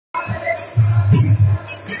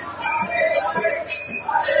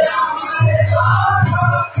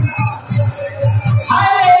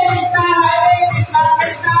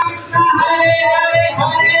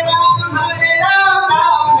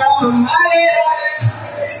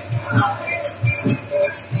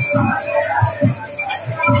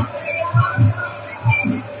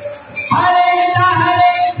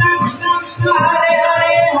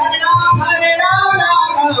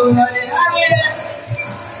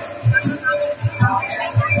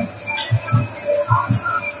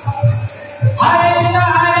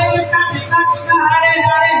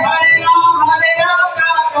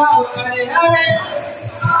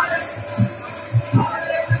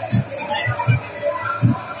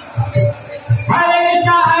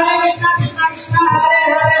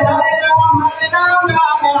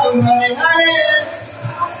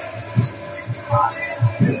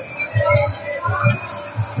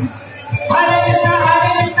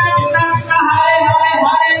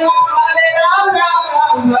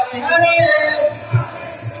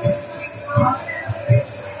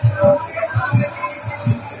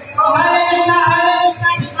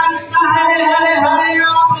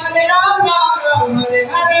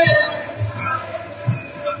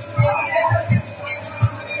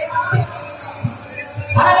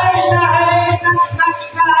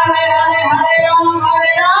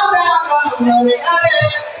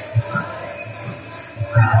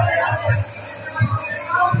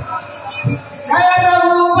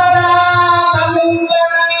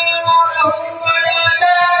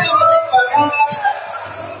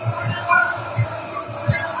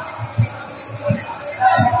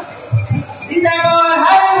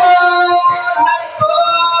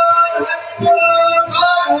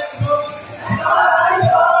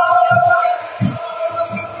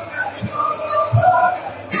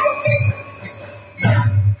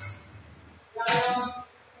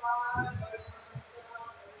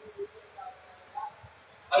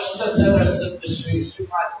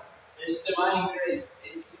His divine grace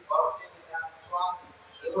is the Bhakti Swami,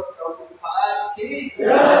 Srila Prabhupada ki,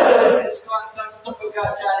 ISKCON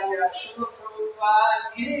Samstapakacharya, Srila Prabhupada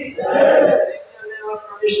ki, Nitya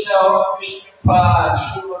Pravishta Vishnupad,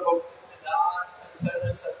 Srila Bhakti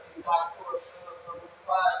Saraswati Thakur, Srila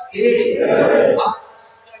Prabhupada ki,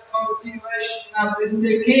 Ananta Koti Vaishnava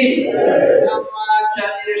Vrinda ki,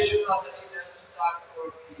 Namacharya Srila Haridas Thakur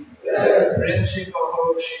ki, Principal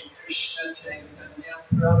of Shri Krishna Chaitanya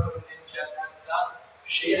Prabhu Nityananda,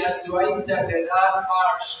 Shri Advaita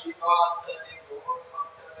Gadadhar Srivasadi Gaur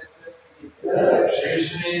Bhakta Shri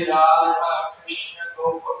Shri Radha Krishna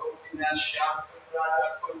Gopa Gopinath Shyam Radha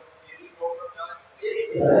Koti Govardhan Ke,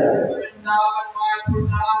 Vrindavan Maya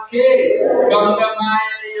Pradhan Ke, Ganga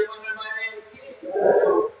Maya Yamuna Maya Ke,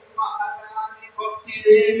 Maharani Bhakti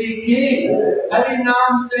Devi Ki,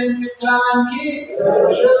 Harinam Sankirtan Ki,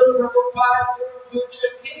 Srila Prabhupada Puja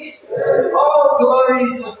Ki, all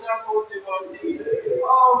glories assembled devotees,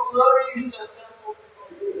 all glories assembled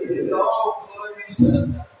devotees, all glories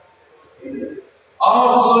assembled devotees,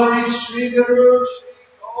 all glories Sri Guru, Sri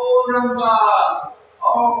Gauranga,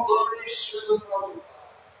 all glories Srila Prabhupada.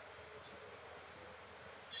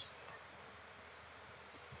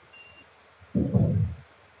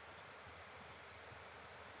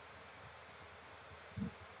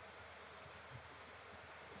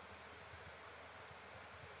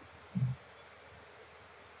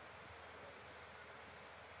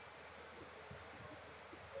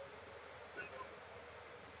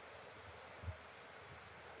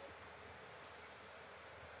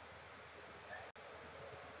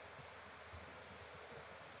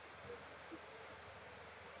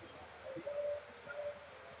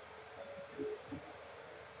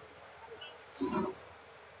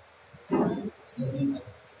 सभी की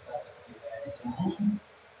बैठ जाए,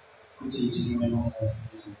 कुछ चीजें में महाराज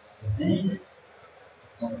हैं,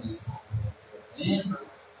 अपने स्थान में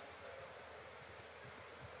हैं।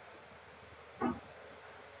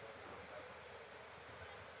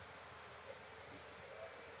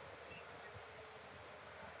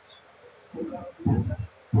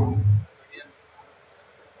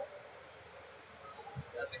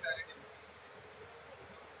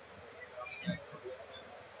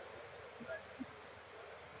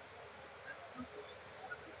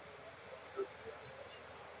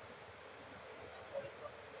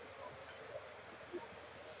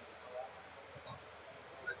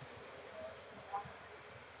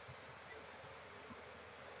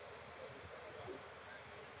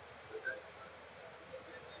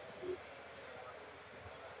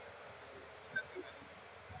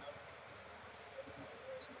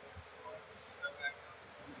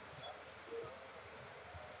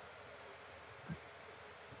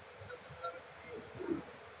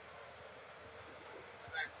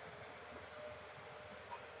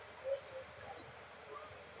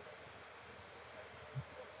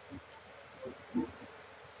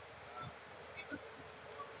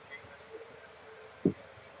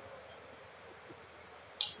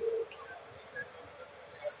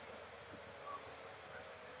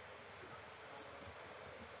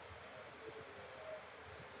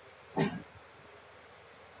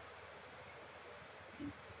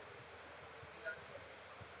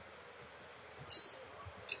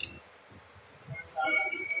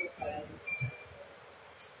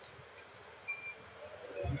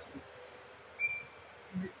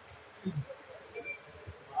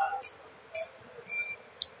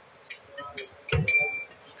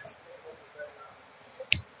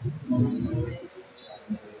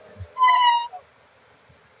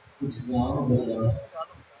 कुछ गाँव बजाओ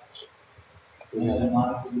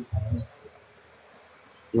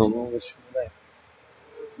नमो विष्णुपदाय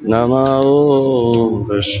नमो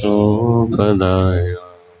विष्णुपदाय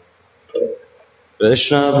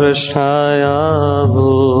कृष्ण पृष्ठाय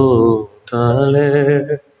भूतले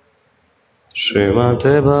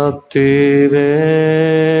श्रीमते भक्ति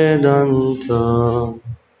वेदांत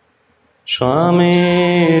स्वामी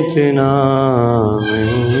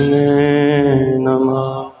नामिने नमः।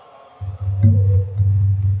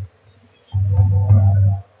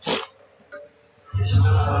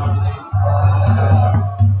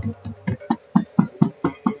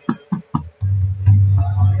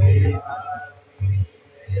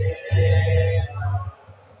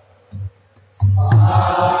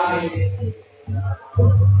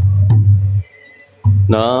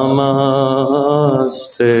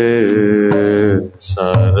 नमस्ते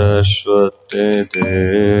सरस्वती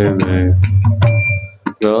देवे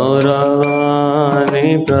गौरवाणी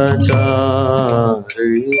प्रचारिणे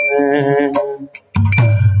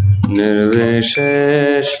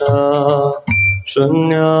निर्विशेष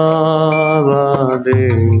शून्यवादी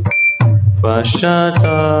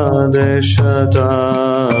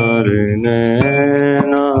पश्चात्देशतारिणे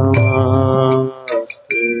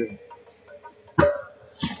नमस्ते।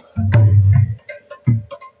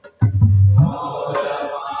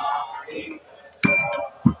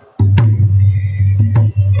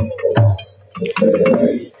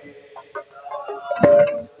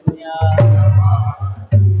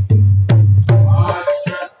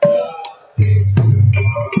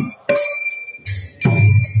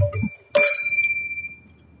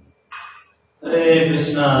 Hare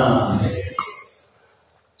Krishna.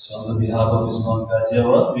 So on the behalf of ISKCON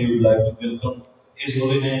Ghaziabad, we would like to welcome His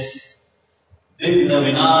Holiness Vighna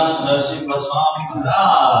Vinash Narasimha Swami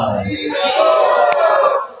Maharaj.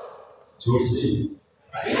 जोर से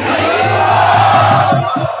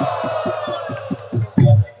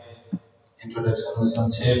इंट्रोडक्शन में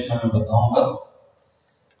संक्षेप में मैं बताऊंगा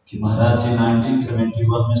कि महाराज जी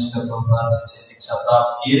 1971 में श्री प्रभुपाद जी से दीक्षा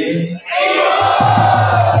प्राप्त किए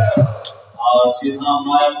और सीधा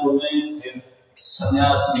मायापुर में फिर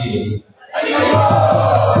संन्यास लिए।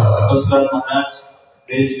 उसके बाद महाराज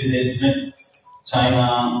देश विदेश में चाइना,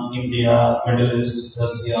 इंडिया, मिडिल ईस्ट,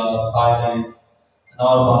 रसिया, थाईलैंड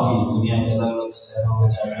और बाकी दुनिया के अलग अलग शहरों में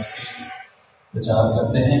जाकर के प्रचार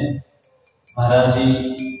करते हैं। महाराज जी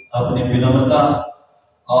अपनी विनम्रता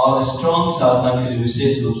और स्ट्रॉन्ग साधना के लिए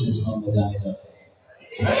विशेष रूप से समाज में जाने जाते हैं।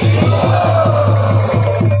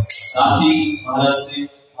 साथ ही महाराज जी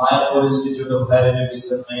Mayapur institute of higher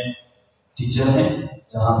education में टीचर हैं,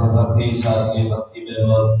 जहाँ पे भक्ति शास्त्रीय भक्ति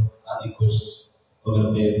B.V.V आदि कोर्स वगैरह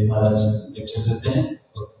पे महाराज लेक्चर देते हैं,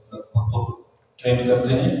 भक्तों को ट्रेन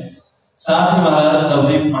करते हैं। साथ ही महाराज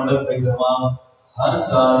नवदीप मंडल परिक्रमा हर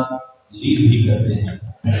साल लीड भी करते हैं।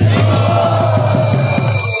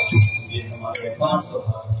 ये हमारे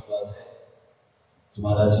सौभाग्य की बात है कि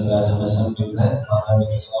महाराज जी का आज हमें संकल्प है। महाराज जी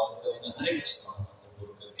का स्वागत करेंगे हरे कृष्ण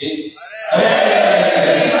करके। हरे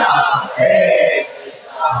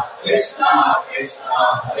कृष्णा कृष्णा कृष्णा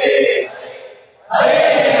हरे हरे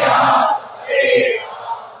राम हरे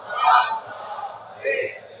राम हरे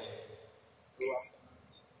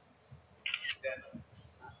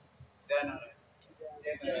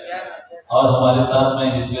और हमारे साथ में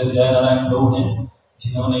हिस्से जयनारायण लोग हैं,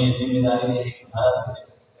 जिन्होंने ये जिम्मेदारी ली है कि महाराज के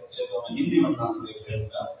लेक्चर को मैं हिंदी में ट्रांसलेट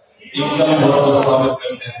करूंगा। इनका मैं बहुत बहुत स्वागत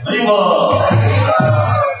करते हैं।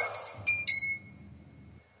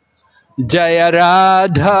 जय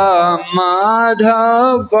राधा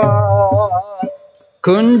माधव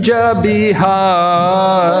कुंज बिहारी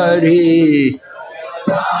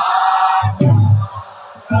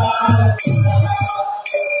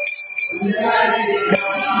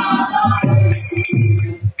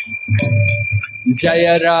जय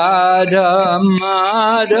राधा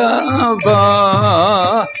माधव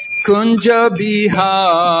कुंज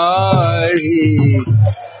बिहारी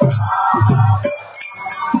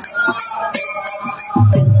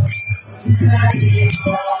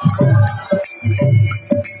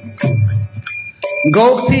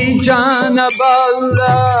गोपी जान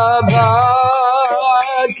बल्लभा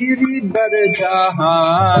गिरिवर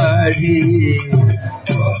जहारी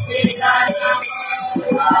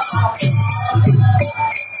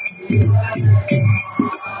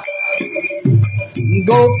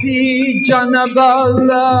गोपी जन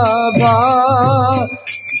बल्लभा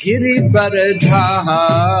Girivar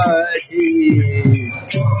Jahari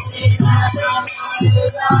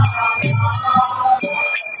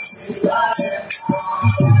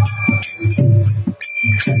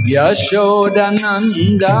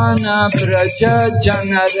Yashodanandana Praja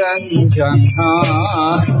Janaranjana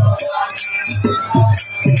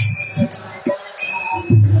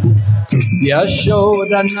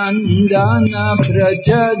Yashodanandana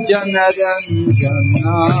Praja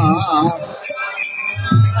Janaranjana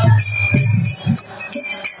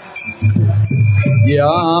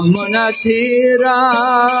Yamunatira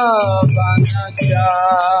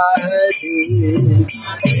Vanachari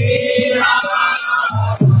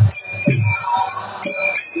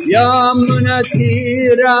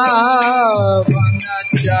Yamunatira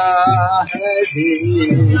Vanachari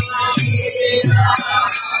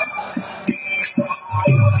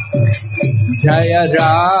Jaya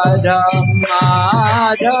Radha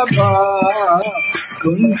Madhava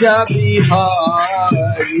Kunja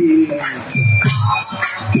Bihari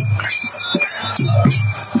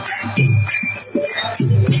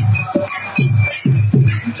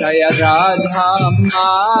Jaya Radha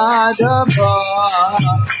Madhava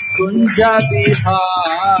Kunja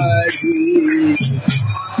Bihari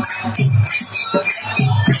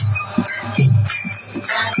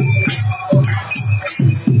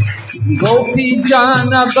Gopi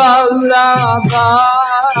Jana Vallabha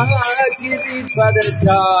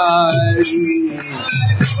Giridharadhari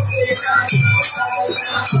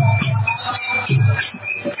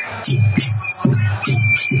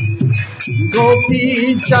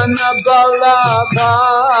Gopi Jana Vallabha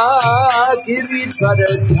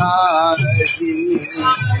Giridharadhari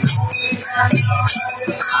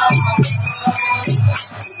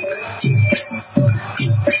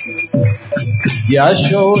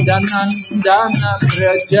Yashodanandana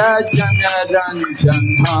Praja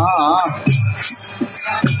Janaranjana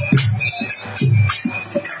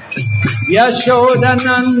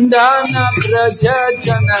Yashodanandana Praja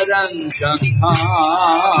Janaranjana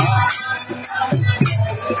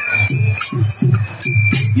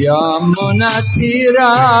Yamunatira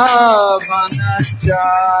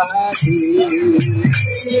Vanachari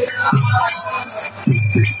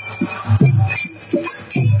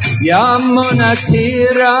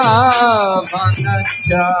Yamunatira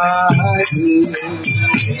Vanachari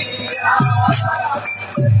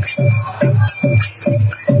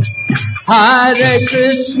Hare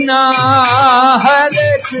Krishna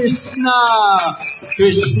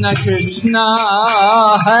Krishna Krishna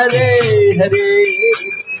Hare Hare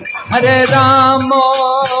Hare Rama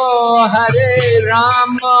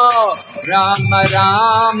Rama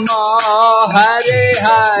Rama Hare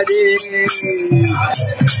Hare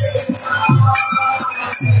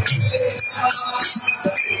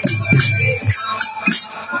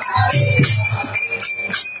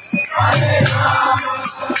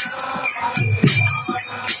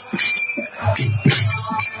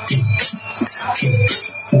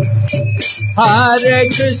Hare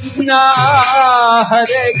Krishna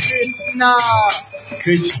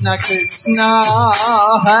Krishna Krishna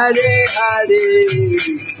Hare Hare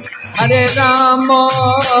Hare Rama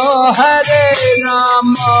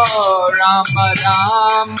Rama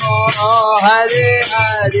Rama Hare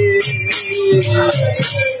Hare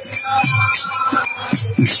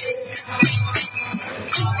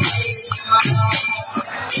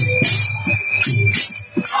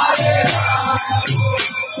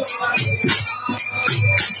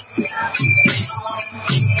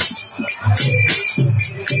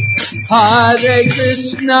Hare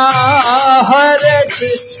Krishna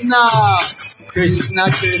Krishna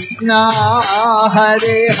Krishna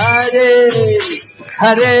Hare Hare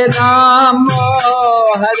Hare Rama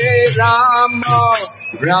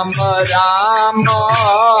Rama Rama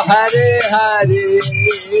Hare Hare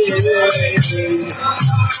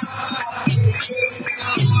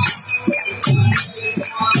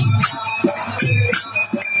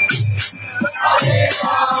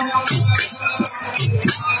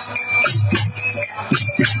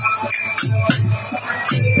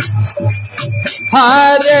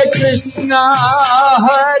Hare Krishna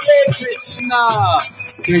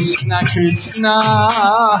Krishna Krishna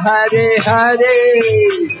Hare Hare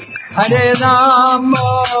Hare Rama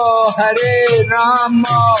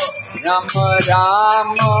Rama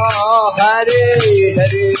Rama Hare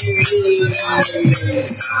Hare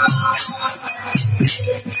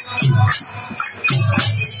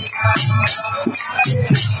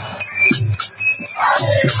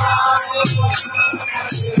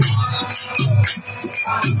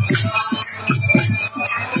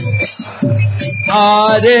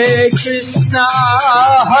Hare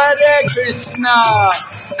Krishna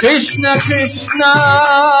Krishna Krishna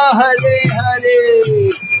Hare Hare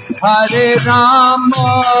Hare Rama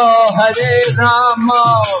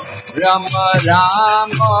Rama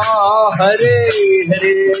Rama Hare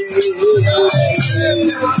Hare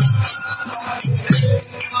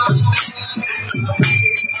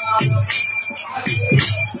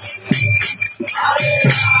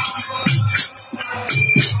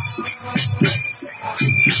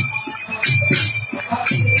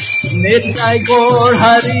Nitai Gaur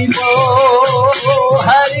Hari Bo,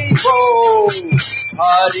 Hari Bo,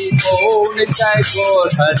 Hari Bo, Nitai Gaur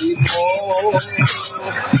Hari Bo.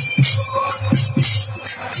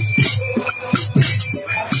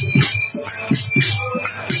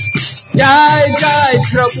 Jai Jai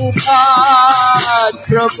Prabhupada,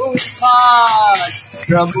 Prabhupada,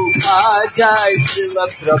 Prabhupada, Jai Srila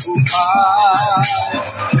Prabhupada.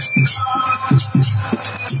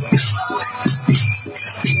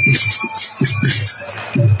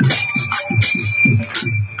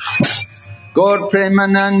 Gaur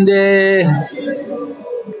Premanande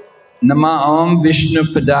Nama Om Vishnu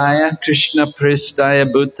Padaya Krishna Prestaya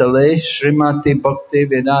Bhutale Srimati Bhakti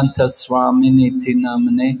Vedanta Swami Niti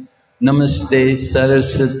Namane Namaste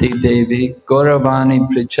Saraswati Devi Gauravani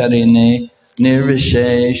Pricharine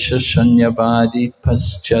Nirvishesha Shanyavadi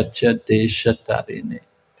Paschatya Deshatarine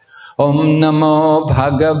Om Namo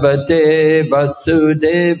Bhagavate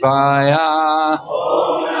Vasudevaya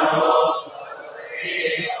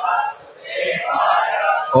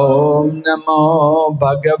Om Namo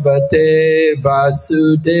Bhagavate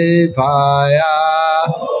Vasudevaya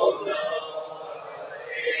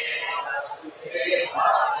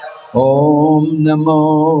Om Namo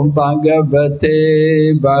Bhagavate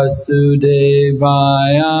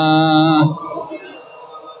Vasudevaya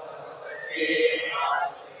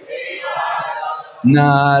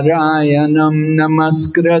Narayanam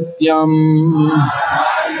Namaskrityam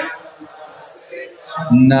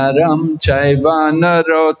Naram Chaiva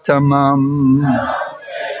Narottamam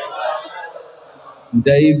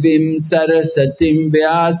Devim Sarasatim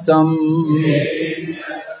Vyasam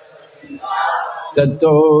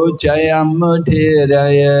Tato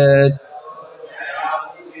Jayamudhirayat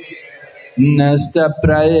Nasta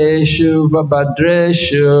Prayeshu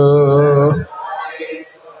Vabhadreshu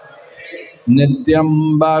Nityam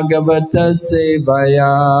Bhagavata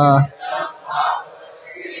Sevaya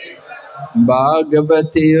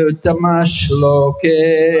Bhagavati Uttama Shloke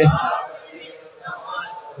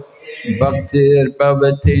Bhaktir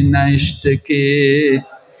Bhavati Naishtaki.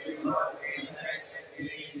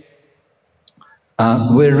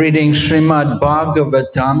 We're reading Srimad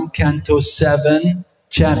Bhagavatam, Canto 7,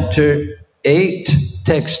 Chapter 8,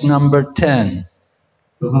 Text number 10.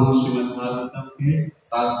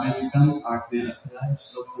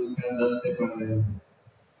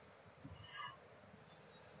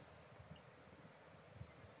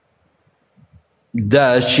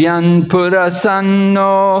 Dashyan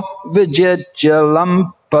Purasanno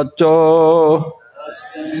Vijityalam Pato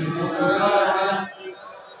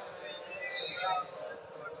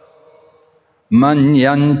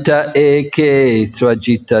Manyanta Eke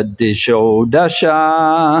Swajita Disho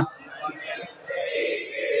Dasha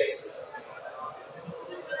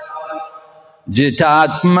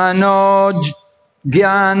Jitatmano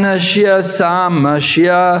Jnanasya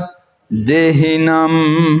Samasya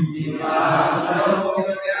Dehinam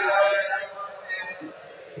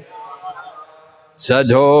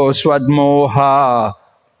Sadho Swadmoha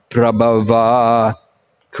Prabhava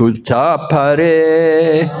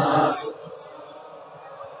Kutapare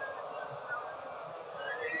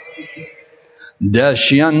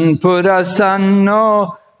Dashyan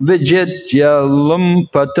Purasanno Vijitya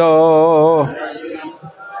Lumpato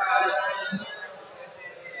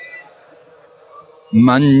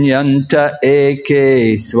Manyanta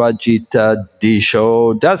Eke Swajita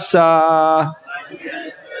Disho Dasa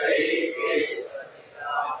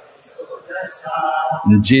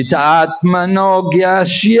Jitatmano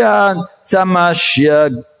Gyashya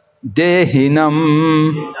Samasya Dehinam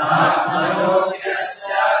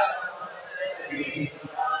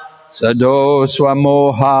Sadho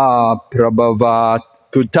Swamoha Prabhavat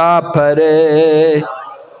Kutapare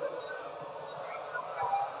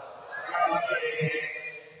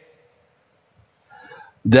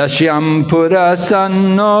Dashyam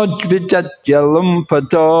Purasanno Vijatya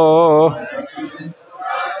Lumpato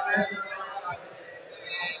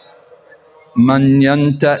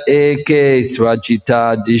Manyanta Eke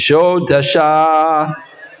Swajita Disho Dasha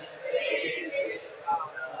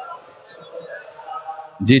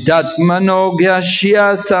Jitatmano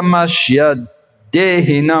Gyashya Samasya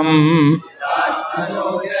Dehinam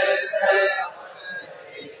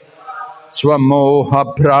Swamoha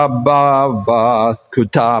Prabhava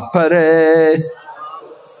Kutapare.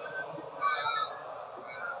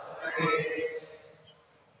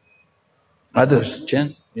 Others,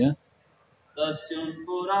 Chen, yeah? तस्युं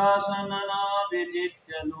पुराशनना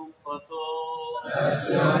विजित्य लुम्पतो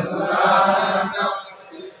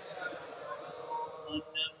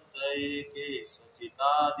मन्यन्ते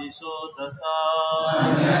सचितादिशो दशा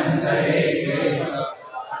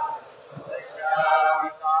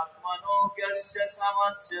आत्मनोज्ञस्य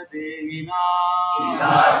समस्य देहिना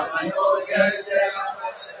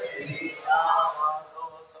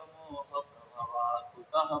समोह प्रभवात्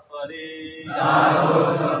कुतः परे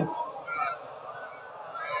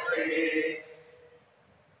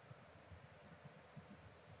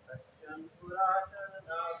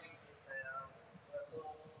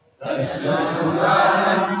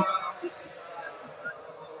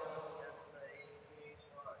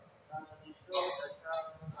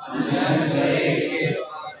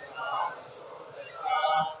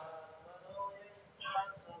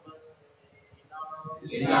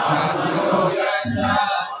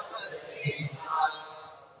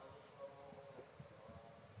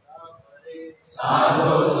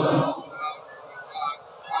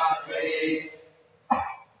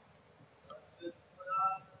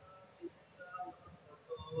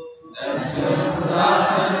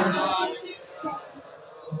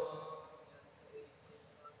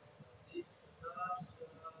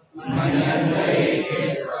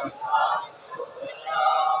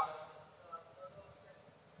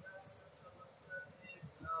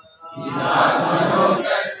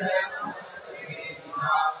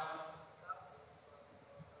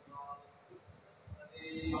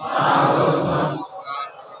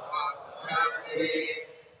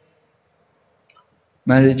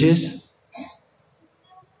Marriages?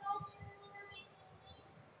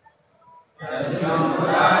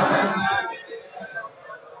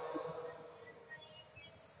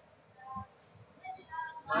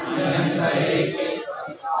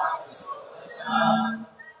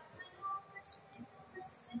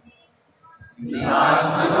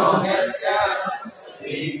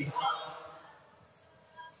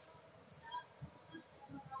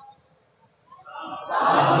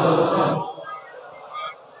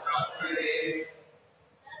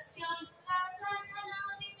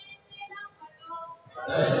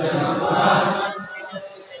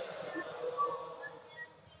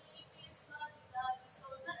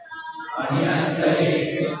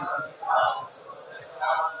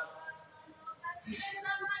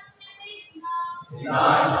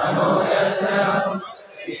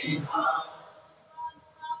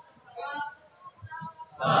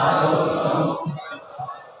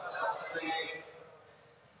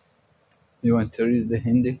 You want to read the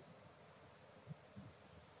Hindi?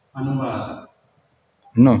 Anubhav.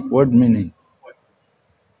 No, word meaning.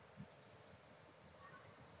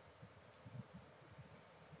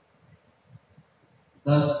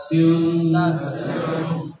 Tasyun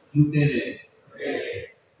जुटेरे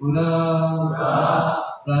पूरा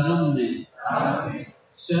प्रारंभ में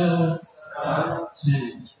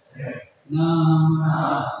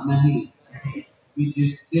नहीं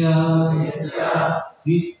विजित्या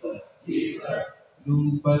जीत पर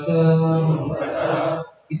लुम्पट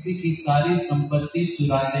किसी की सारी संपत्ति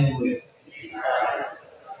चुराते हुए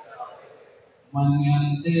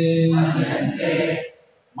मन्यन्ते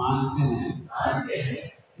मानते हैं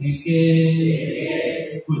एके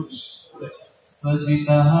कुछ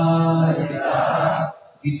सजिता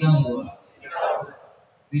जीता हुआ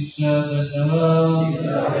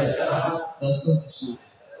दस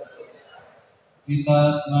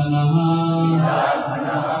जीतात्मनः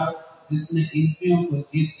जिसने इंद्रियों को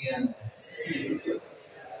जीत लिया है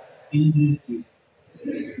इंद्रिय जीत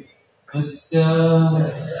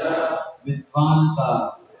विद्वान का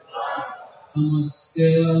समस्य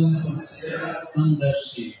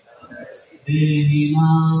संदर्शी देहिना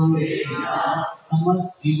समस्त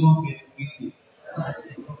जीवों के प्रति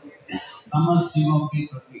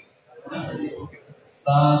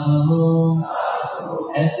साधु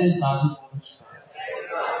ऐसे साधु पुरुष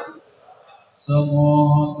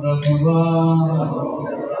समोह प्रभुवा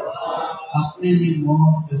अपने ही मोह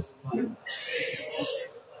से उत्पन्न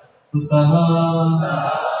कुतः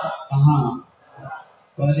कहाँ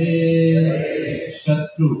परे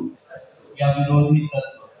शत्रु या विरोधी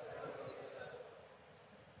तत्व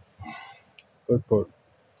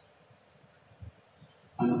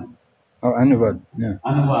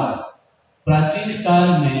अनुवाद प्राचीन काल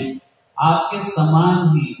में आपके समान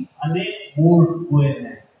ही अनेक मूढ़ हुए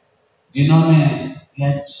हैं जिन्होंने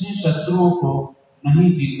यह 6 शत्रुओं को नहीं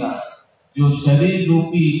जीता जो शरीर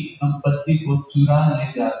रूपी संपत्ति को चुरा ले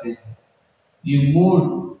जाते हैं। ये मूढ़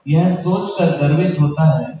यह सोचकर गर्वित होता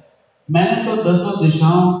है मैंने तो 10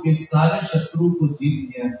 दिशाओं के सारे शत्रुओं को जीत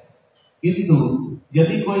लिया है। किंतु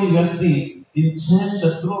यदि कोई व्यक्ति इन 6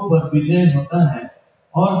 शत्रुओं पर विजय होता है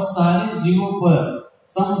और सारे जीवों पर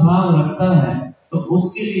समभाव रखता है तो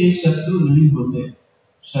उसके लिए शत्रु नहीं होते।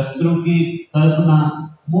 शत्रु की कल्पना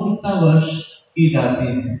मूर्खतावश की जाती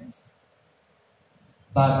है।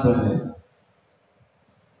 तात्पर्य,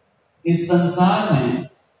 इस संसार में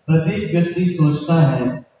प्रत्येक व्यक्ति सोचता है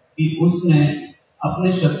कि उसने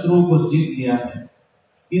अपने शत्रुओं को जीत लिया है,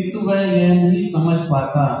 किंतु वह यह नहीं समझ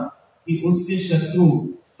पाता कि उसके शत्रु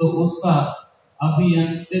तो उसका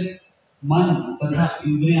अभियंत्रित मन तथा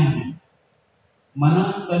इंद्रियां हैं।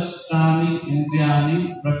 मनःषष्ठानि इंद्रियाणि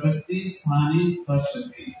प्रकृति स्थानि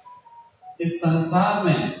पश्यति। इस संसार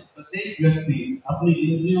में प्रत्येक व्यक्ति अपनी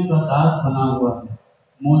इंद्रियों का दास बना हुआ है।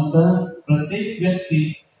 मूलतः प्रत्येक व्यक्ति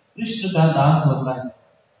कृष्ण का दास होता है,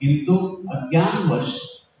 किंतु अज्ञानवश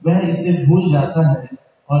वह इसे भूल जाता है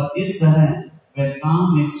और इस तरह वह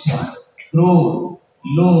काम इच्छा, क्रोध,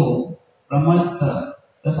 लोभ, प्रमत्ता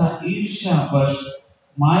तथा ईर्ष्यावश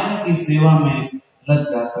माया की सेवा में लग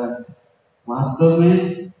जाता है। वास्तव में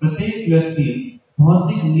प्रत्येक व्यक्ति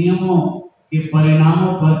भौतिक नियमों के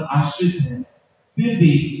परिणामों पर आश्रित है, फिर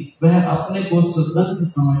भी वह अपने को स्वतंत्र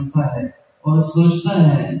समझता है और सोचता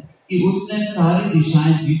है कि उसने सारी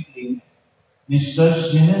दिशाएं जीत ली हैं।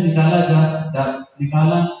 निष्कर्ष यह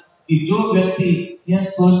निकाला कि जो व्यक्ति यह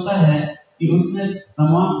सोचता है कि उसने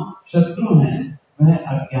तमाम शत्रु हैं, वह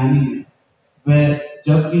अज्ञानी है। वह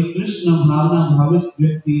जबकि कृष्ण भावना भावित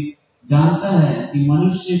व्यक्ति जानता है कि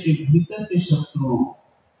मनुष्य के भीतर के शत्रुओं,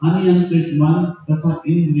 अनियंत्रित मन तथा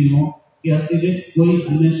इंद्रियों के अतिरिक्त कोई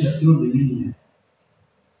अन्य शत्रु नहीं है।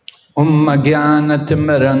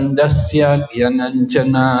 ज्ञानतिमिरन्दस्य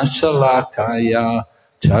ज्ञानाञ्जना शलाकाया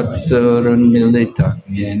चक्षुरुन्मीलितं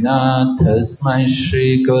येन तस्मै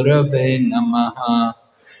श्रीगुरवे नमः।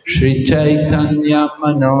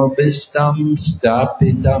 श्रीचैतन्यमनोभीष्टं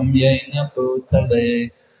स्थापितं येन भूतले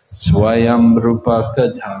स्वयं रूपा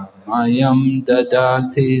कदा मह्यं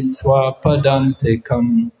ददाति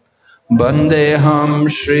स्वपदान्तिकम्। वन्देऽहं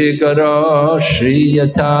श्रीगुरो श्रीयथापदकमलं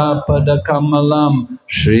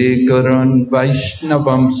श्रीगुरुन्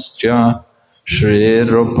वैष्णवंश्च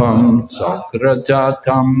श्रीरूपं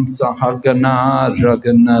सग्रजातं सहगना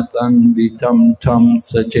रघुनाथान्वितं तं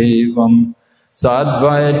सजीवं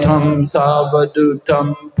साद्वैतं सावधूतं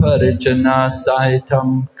परिजनसहितं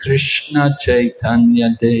कृष्ण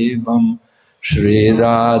चैतन्यदेवं श्री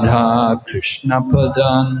राधा कृष्ण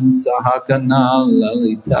पदान् सहगना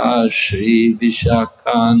ललिता श्री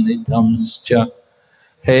विशाखान्वितंश्च।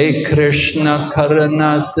 हे कृष्ण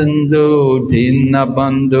करुणा सिन्धु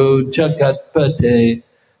दीनबन्धु जगत्पते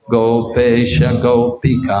गोपेश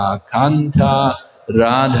गोपिका कान्त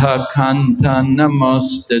राधा कान्त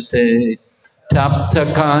नमोस्तुते। तप्त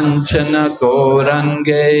काञ्चन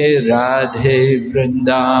गौराङ्गे राधे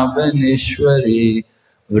वृन्दावनेश्वरी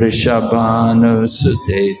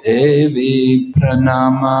वृषभानुसुते देवी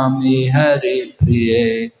प्रणमामि हरिप्रिये।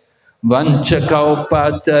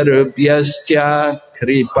 वञ्चकौपातरुभ्यश्च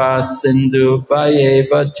कृपा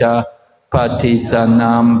सिन्धुभ्येव च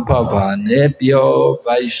पतितानां पावनेभ्यो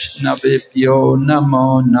वैष्णवेभ्यो नमो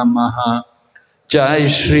नमः। जय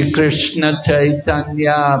श्री कृष्ण चैतन्य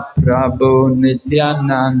प्रभु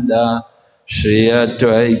नित्यानंद श्री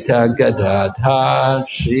अद्वैत गदाधर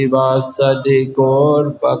श्रीवासदि गौर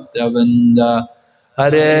भक्तवृंद।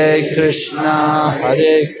 हरे कृष्णा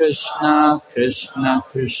कृष्ण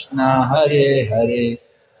कृष्ण हरे हरे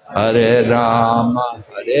हरे राम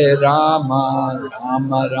राम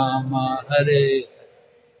राम हरे।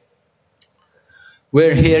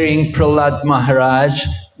 We're hearing Prahlad Maharaj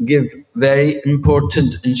give very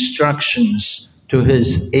important instructions to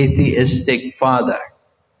his atheistic father.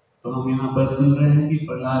 तो हम यहाँ पर सुन रहे हैं कि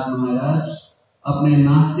प्रहलाद महाराज अपने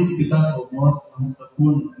नास्तिक पिता को बहुत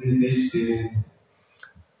महत्वपूर्ण निर्देश दे रहे हैं।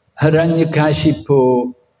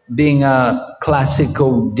 Hiranyakashipu, being a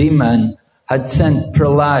classical demon, had sent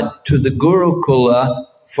Prahlad to the Gurukula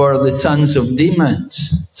for the sons of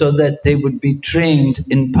demons, so that they would be trained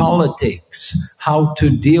in politics, how to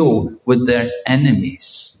deal with their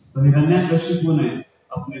enemies. तो हिरण्यकशिपु ने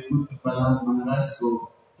अपने पुत्र प्रहलाद महाराज को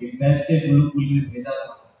एक दैत्य गुरुकुल में भेजा था,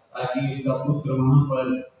 ताकि उसका पुत्र वहाँ पर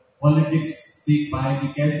पॉलिटिक्स सीख पाए कि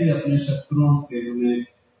कैसे अपने शत्रुओं से उन्हें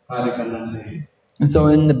कार्य करना चाहिए। And so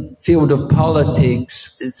in the field of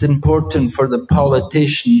politics, it's important for the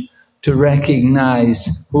politician to recognize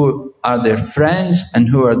who are their friends and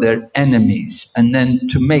who are their enemies, and then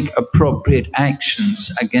to make appropriate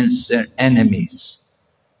actions against their enemies.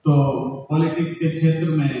 तो politics के क्षेत्र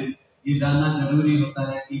में ये जानना जरूरी होता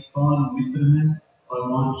है कि कौन मित्र है और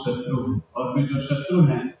कौन शत्रु है, और फिर जो शत्रु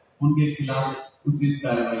हैं उनके खिलाफ उचित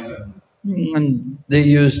कार्रवाई करना। And they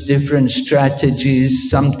use different strategies.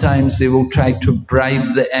 Sometimes they will try to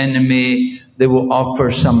bribe the enemy. They will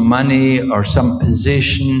offer some money or some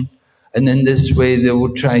position, and in this way they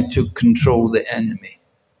will try to control the enemy.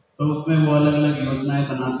 तो उसमें वो अलग-अलग योजनाएं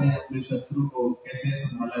बनाते हैं अपने शत्रु को कैसे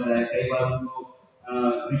संभाला जाए। कई बार उनको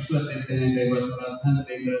रिश्वत देते हैं, कई बार थोड़ा धन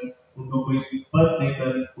देकर, उनको कोई पद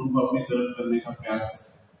देकर उनको अपनी तरफ करने का प्रयास करते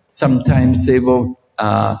हैं। Sometimes they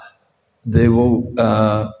will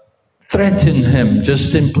threaten him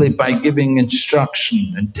just simply by giving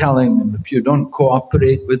instruction and telling him, if you don't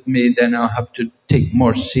cooperate with me, then I'll have to take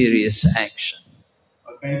more serious action.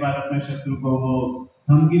 और कई बार अपने शत्रु को वो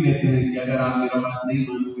धमकी देते हैं कि अगर आप मेरा बात नहीं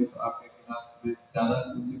मानोगे तो आपके खिलाफ मैं ज़्यादा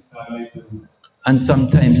उचित कार्रवाई करूँगा। And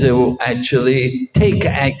sometimes they will actually take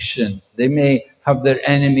action. They may have their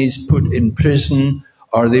enemies put in prison,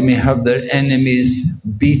 or they may have their enemies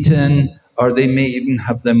beaten, or they may even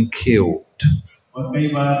have them killed. और कई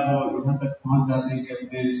बार वो यहाँ तक पहुँच जाते हैं कि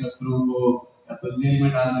अपने शत्रु को या तो जेल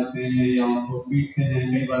में डाल देते हैं या उनको पीटते हैं,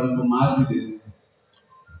 कई बार उनको मार भी देते हैं।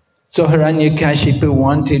 So Hiranyakashipu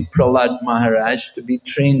wanted Prahlad Maharaj to be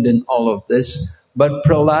trained in all of this, but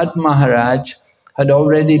Prahlad Maharaj had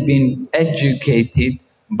already been educated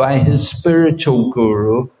by his spiritual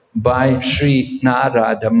guru, by Sri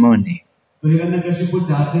Narada Muni. तो हिरण्यकशिपु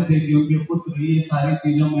चाहते थे कि उनके पुत्र ये सारी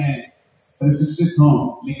चीजों में प्रशिक्षित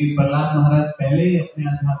हों, लेकिन प्रहलाद महाराज पहले ही अपने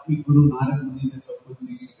आध्यात्मिक गुरु नारद मुनि से सब कुछ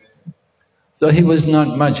सीख चुके थे। So he was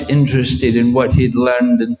not much interested in what he'd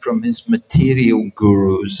learned from his material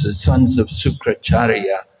gurus, the sons of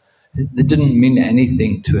Sukracharya. They didn't mean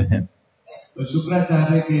anything to him. तो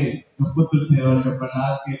शुक्राचार्य के जो पुत्र थे और जो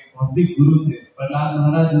प्रहलाद के भौतिक गुरु थे, प्रहलाद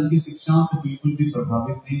महाराज उनकी शिक्षाओं से बिल्कुल भी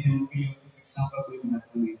प्रभावित नहीं थे, उनके लिए उनकी शिक्षाओं का कोई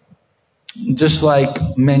महत्व नहीं था। Just like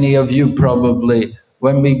many of you probably,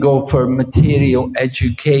 when we go for material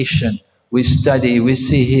education, we study, we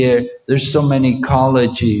see here, there's so many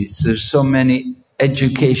colleges, there's so many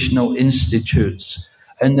educational institutes,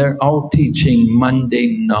 and they're all teaching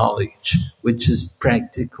mundane knowledge, which is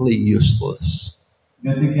practically useless.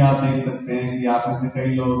 जैसे कि आप देख सकते हैं कि आप में से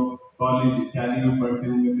कई लोग कॉलेज इत्यादि में पढ़ते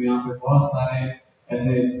होंगे, तो यहाँ पे बहुत सारे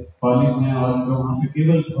ऐसे कॉलेज हैं और जो वहाँ पे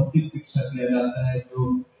केवल भौतिक शिक्षा दिया जाता है, जो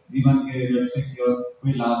जीवन के लक्ष्य की ओर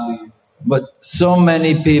कोई लाभ नहीं है। But so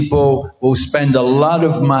many people will spend a lot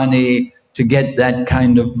of money to get that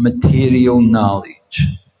kind of material knowledge.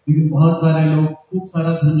 लेकिन बहुत सारे लोग खूब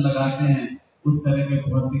सारा धन लगाते हैं उस तरह के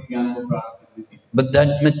भौतिक ज्ञान को प्राप्त करने के लिए। But that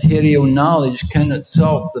material knowledge cannot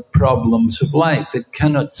solve the problems of life. It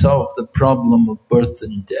cannot solve the problem of birth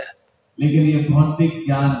and death. लेकिन ये भौतिक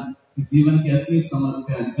ज्ञान जीवन की असली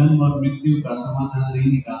समस्या जन्म और मृत्यु का समाधान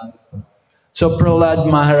नहीं निकाल सकता। So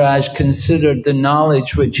Prahlad Maharaj considered the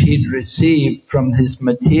knowledge which he'd received from his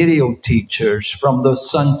material teachers, from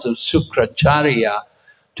those sons of Sukracharya,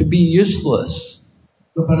 to be useless.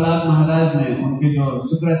 तो प्रहलाद महाराज ने उनके जो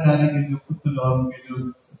शुक्राचार्य के जो पुत्र और उनके जो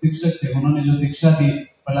शिक्षक थे, उन्होंने जो शिक्षा दी,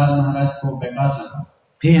 प्रहलाद महाराज को बेकार लगा।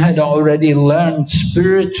 He had already learned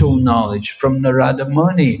spiritual knowledge from Narada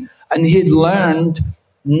Muni, and he'd learned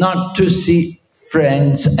not to see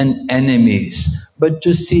friends and enemies, but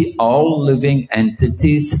to see all living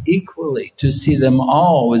entities equally, to see them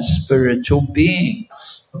all as spiritual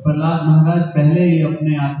beings. तो प्रहलाद महाराज पहले ही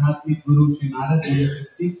अपने आध्यात्मिक गुरु श्री नारद जी से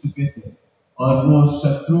सीख चुके थे और वो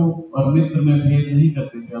शत्रु और मित्र में भेद नहीं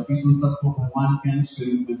करते थे, अपितु सबको भगवान के अंश के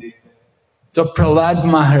रूप में देखते थे। So Prahlad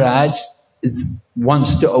Maharaj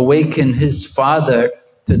wants to awaken his father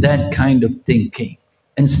to that kind of thinking.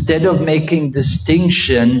 Instead of making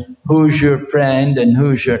distinction, who's your friend and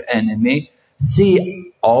who's your enemy,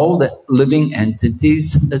 see all the living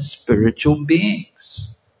entities as spiritual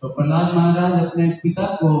beings. तो प्रहलाद महाराज अपने पिता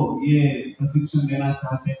को ये प्रशिक्षण देना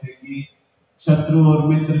चाहते थे कि शत्रु और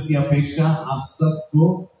मित्र की अपेक्षा आप सबको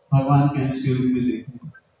भगवान के अंश के रूप में देखें।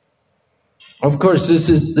 Of course,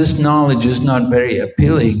 this knowledge is not very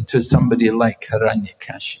appealing to somebody like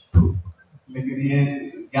Hiranyakashipu. लेकिन ये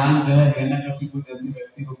ज्ञान जो है हिरण्यकशिपु जैसे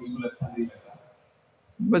व्यक्ति को बिल्कुल अच्छा नहीं लगा।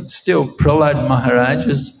 But still, Prahlad Maharaj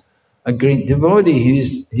is a great devotee.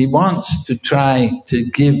 He wants to try to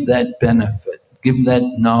give that benefit, give that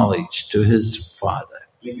knowledge to his father.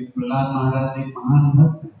 लेकिन प्रहलाद महाराज एक महान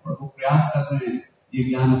भक्त हैं और वो प्रयास कर रहे हैं ये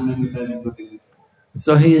ज्ञान अपने पिताजी को देने का।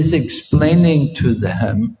 So he is explaining to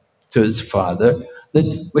his father, that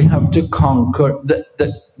we have to conquer,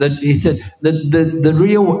 that he said that the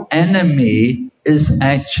real enemy is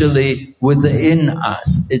actually within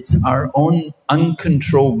us. It's our own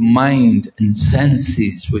uncontrolled mind and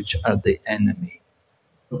senses which are the enemy.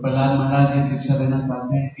 तो प्रहलाद महाराज ये शिक्षा देना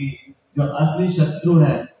चाहते हैं कि जो असली शत्रु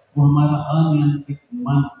है वो हमारा अनियंत्रित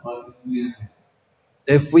मन और इंद्रियां हैं।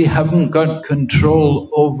 if we haven't got control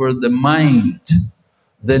over the mind,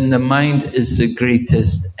 then the mind is the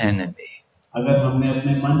greatest enemy. अगर हमने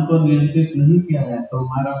अपने मन को नियंत्रित नहीं किया है तो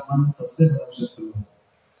हमारा मन सबसे बड़ा शत्रु है।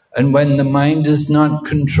 And when the mind is not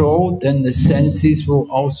controlled, then the senses will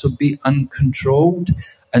also be uncontrolled,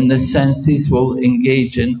 and the senses will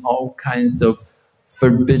engage in all kinds of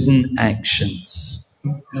forbidden actions.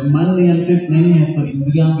 जब मन नियंत्रित नहीं है तो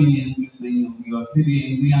इंद्रियां भी नियंत्रित नहीं होंगी और फिर ये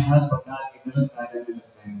इंद्रियां हर प्रकार के गलत कार्य में लग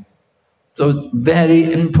जाएंगी। So very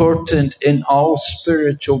important in all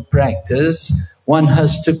spiritual practice, one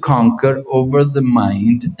has to conquer over the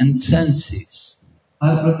mind and senses.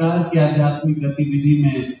 हर प्रकार की आध्यात्मिक गतिविधि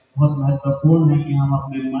में बहुत महत्वपूर्ण है कि हम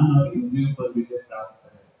अपने मन और इंद्रियों पर विजय प्राप्त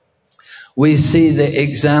करें। We see the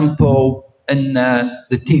example in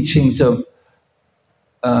the teachings of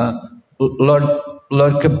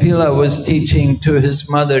Lord Kapila was teaching to his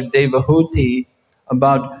mother Devahuti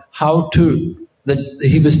about how to, that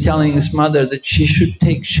he was telling his mother that she should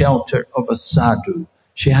take shelter of a sadhu.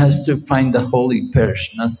 She has to find a holy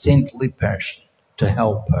person, a saintly person to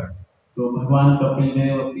help her. तो भगवान कपिल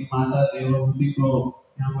देव अपनी माता देवहूति को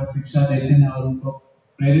यहाँ पर शिक्षा देते हैं और उनको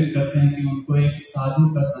प्रेरित करते हैं कि उनको एक साधु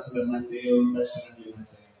का संग करना चाहिए और उनका शरण लेना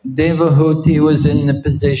चाहिए। Devahuti was in the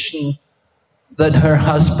position that her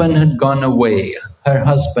husband had gone away. Her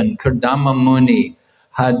husband, Kardama Muni,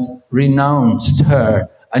 had renounced her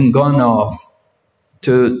and gone off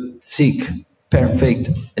to seek perfect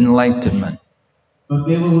enlightenment. तो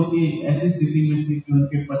देवहूति ऐसी स्थिति में थी कि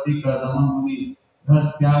उनके पति कर्दमा मुनि घर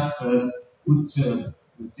त्याग कर उच्च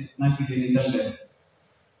चेतना के लिए निकल गए।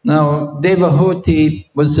 Now, Devahuti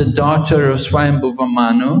was the daughter of Swayambhuva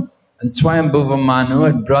Manu, and Swayambhuva Manu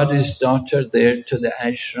had brought his daughter there to the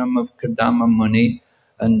ashram of Kardama Muni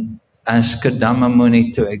and asked Kardama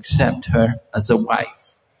Muni to accept her as a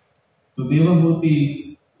wife. तो देवहूति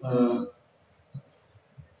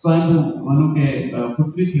स्वयं मनु के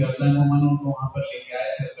पुत्री थी और स्वयं मनु को वहां पर लेके आए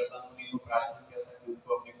थे। कर्दमा मुनि को प्रार्थना किया था कि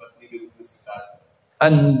उनको अपनी पत्नी के रूप में स्वीकार करें।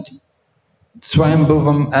 And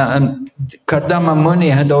Swayambhuva and Kardama Muni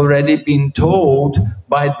had already been told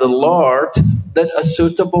by the Lord that a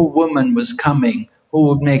suitable woman was coming who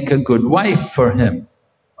would make a good wife for him.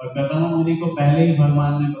 और कर्दमा मुनि को पहले ही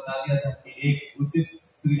भगवान ने बता दिया था कि एक उचित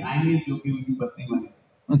स्त्री आएंगी जो कि उनकी पत्नी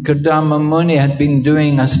बनेगी। Kardama Muni had been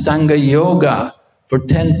doing Astanga Yoga for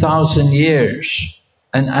 10,000 years.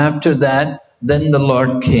 And after that, then the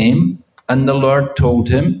Lord came and the Lord told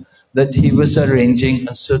him that he was arranging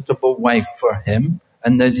a suitable wife for him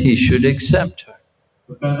and that he should accept her.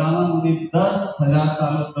 तो कर्दमा मुनि 10,000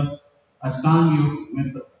 सालों तक अष्टांग योग में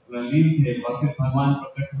लीन थे और फिर भगवान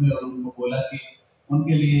प्रकट हुए और उनको बोला कि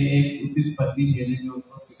उनके लिए एक उचित पत्नी भेजें जो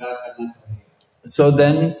उनको स्वीकार करना चाहिए। So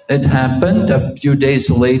then it happened, a few days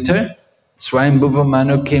later, Swayambhuva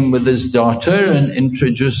Manu came with his daughter and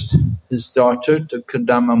introduced his daughter to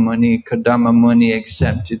Kardama Muni. Kardama Muni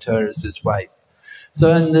accepted her as his wife. So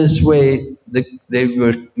in this way, they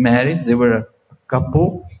were married, they were a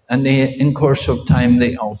couple, and in course of time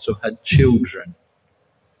they also had children.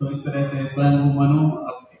 तो इस तरह से स्वयं मनु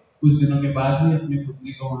कुछ दिनों के बाद ही अपनी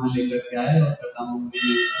पुत्री को वहां लेकर के आए और कर्दमा मुनि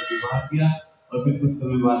ने उससे विवाह किया और फिर कुछ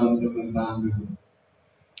समय बाद उनका संतान भी हुआ।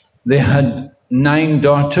 They had 9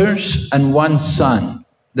 daughters and 1 son.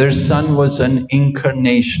 Their son was an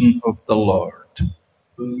incarnation of the Lord.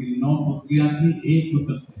 तो उनकी 9 पुत्रियां थी, एक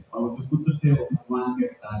पुत्र थे और जो पुत्र थे वो भगवान के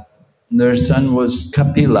अवतार थे। Their son was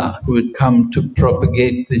Kapila, who had come to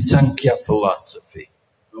propagate the Sankhya philosophy.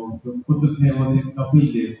 तो जो पुत्र थे वो थे कपिल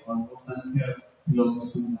देव और वो संख्या फिलॉसफी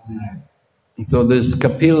समझाने आए। So this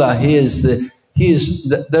Kapila,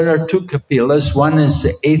 there are 2 Kapilas. One is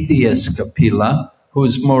the atheist Kapila, who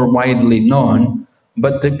is more widely known,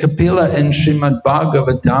 but the Kapila in Srimad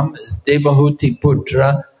Bhagavatam is Devahuti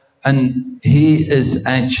Putra, and he is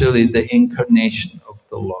actually the incarnation of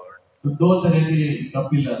the Lord. तो 2 तरह के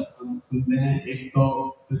कपिल हम सुनते हैं। एक तो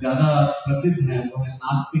ज्यादा प्रसिद्ध है वो है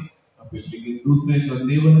नास्तिक कपिल, लेकिन दूसरे जो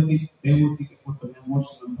देवहूति के पुत्र हैं वो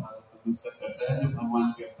श्रीमद् भागवत उसका चर्चा है जो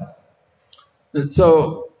भगवान के अवतार है।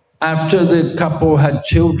 So after the couple had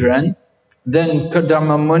children, then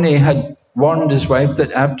Kardama Muni had warned his wife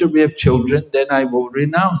that after we have children, then I will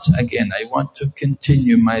renounce again. I want to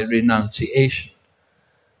continue my renunciation.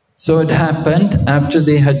 So it happened, after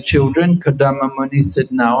they had children, Kardama Muni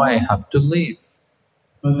said, now I have to leave.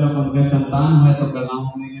 तो जब उनके संतान हुए तो कर्दमा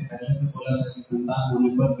मुनि ने पहले से बोला था कि संतान होने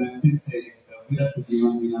पर मैं फिर से विरक्त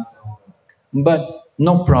जीवन जीना चाहूंगा। But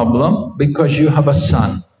no problem, because you have a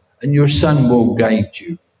son, and your son will guide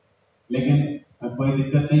you. लेकिन कोई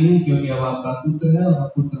दिक्कत नहीं है क्योंकि अब आपका पुत्र है और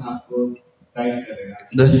पुत्र आपको गाइड करेगा।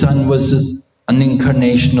 The son was an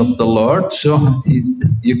incarnation of the Lord, so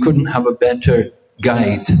you couldn't have a better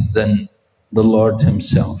guide than the Lord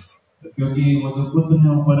himself. क्योंकि वो जो पुत्र हैं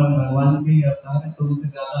वो परम भगवान के ही अवतार हैं, तो उनसे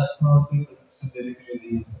ज्यादा अच्छा और कोई प्रशिक्षण देने के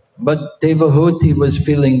लिए नहीं है। But Devahuti was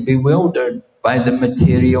feeling bewildered by the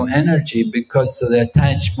material energy because of the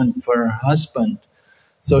attachment for her husband.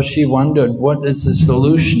 So she wondered, what is the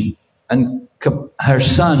solution? And her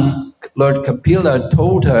son, Lord Kapila,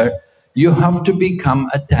 told her, you have to become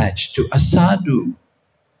attached to a sadhu.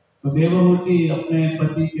 तो देवहूति अपने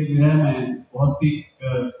पति के विरह में बहुत ही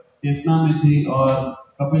चेतना में थी और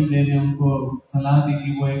कपिल देव ने उनको सलाह दी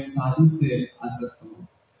कि वो एक साधु से आसक्त हो।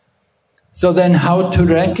 So then how to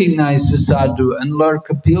recognize the sadhu? And Lord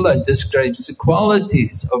Kapila describes the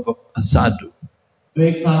qualities of a sadhu. तो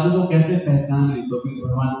एक साधु को कैसे पहचाने? तो फिर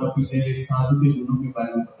भगवान कपिल देव एक साधु के गुणों के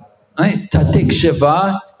बारे में बताते हैं।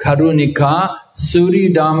 Tatikshava karunika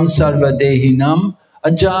suridam sarvadehinam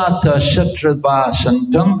ajata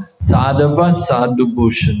shatravasantam sadhava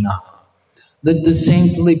sadhubhushana. That the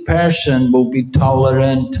saintly person will be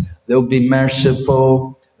tolerant, they'll be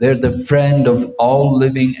merciful, they're the friend of all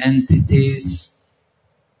living entities.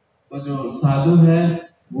 तो जो साधु है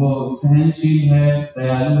वो सहनशील है,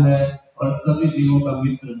 दयालु है और सभी जीवों का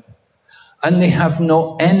मित्र है। And they have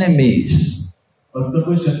no enemies. और उसका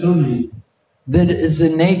कोई शत्रु नहीं। That is the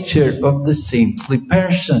nature of the saintly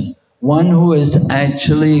person, one who is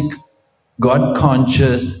actually God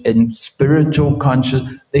conscious and spiritual conscious.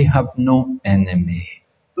 They have no enemy.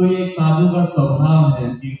 तो ये एक साधु का स्वभाव है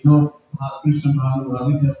कि जो कृष्ण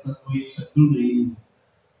भाविक है, उसका कोई शत्रु नहीं है।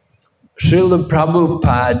 Srila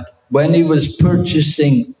Prabhupada, when he was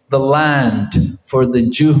purchasing the land for the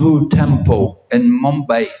Juhu temple in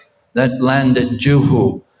Mumbai, that land at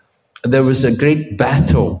Juhu, there was a great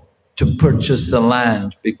battle to purchase the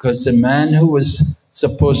land because the man who was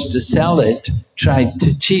supposed to sell it tried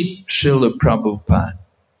to cheat Srila Prabhupada.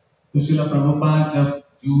 तो श्रील प्रभुपाद जब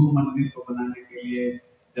जुहू मंदिर को बनाने के लिए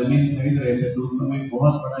जमीन खरीद रहे थे, तो उस समय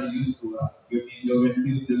बहुत बड़ा युद्ध हुआ क्योंकि जो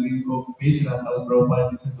व्यक्ति उस जमीन को बेच रहा था वो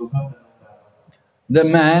प्रभुपाद जी से धोखा करना चाह रहा था। The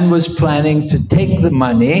man was planning to take the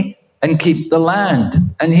money and keep the land,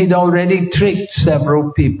 and he'd already tricked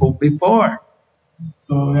several people before.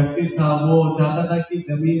 तो व्यक्ति था वो चाहता था कि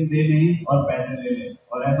जमीन दे नहीं और पैसे ले ले,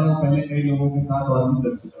 और ऐसा वो पहले कई लोगों के साथ और भी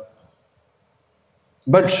कर चुका था।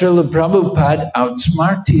 But Srila Prabhupada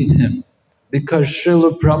outsmarted him because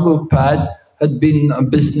Srila Prabhupada had been a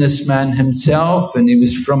businessman himself and he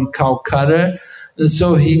was from Calcutta, and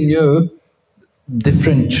so he knew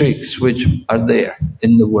different tricks which are there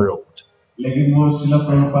in the world. लेकिन वो श्रील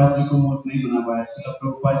प्रभुपाद जी को मूर्ख नहीं बना पाया। श्रील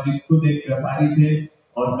प्रभुपाद जी खुद एक व्यापारी थे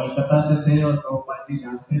और कलकत्ता से थे और प्रभुपाद जी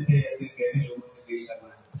जानते थे ऐसे कैसे लोगों से डील करना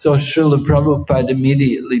है। So Srila Prabhupada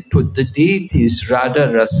immediately put the deities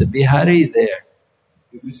Radha Rasa Bihari there.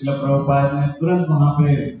 इसलिए श्रील प्रभुपाद ने तुरंत वहाँ पे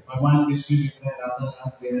भगवान के श्री विग्रह राधा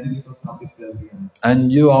रस बिहारी जी को स्थापित कर दिया।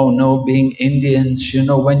 And you all know, being Indians, you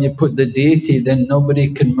know, when you put the deity, then nobody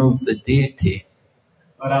can move the deity.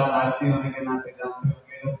 और आप भारतीय होने के नाते जानते हो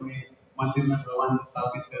कि अगर कोई मंदिर में भगवान को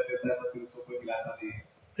स्थापित कर देता है तो फिर उसको कोई हिलाता नहीं है।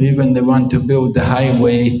 Even they want to build the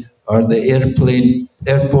highway or the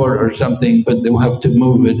airport or something, but they'll have to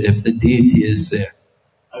move it if the deity is there.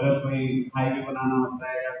 अगर कोई हाईवे बनाना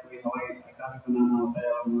होता है या कोई हवाई अड्डा भी बनाना होता है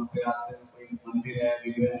और वहाँ पे रास्ते में कोई मंदिर है,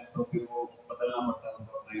 विग्रह है, तो फिर वो बदलना पड़ता है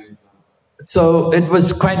उनको अपना use. So it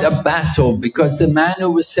was quite a battle because the man who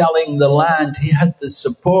was selling the land, he had the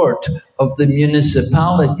support of the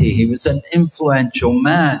municipality. He was an influential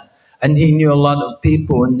man and he knew a lot of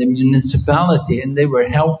people in the municipality and they were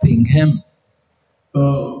helping him. तो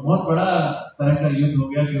बहुत बड़ा तरह का युद्ध हो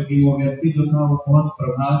गया क्योंकि वो व्यक्ति जो था वो बहुत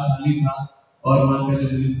प्रभावशाली था और वहाँ का जो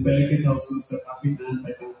म्युनिसिपैलिटी था उसमें उसका काफी जान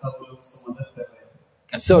पहचान था, वो लोग उसको मदद कर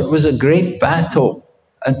रहे थे। So it was a great battle,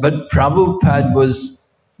 but Prabhupada was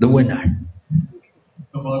the winner.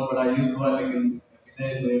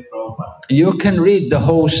 You can read the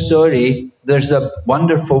whole story. There's a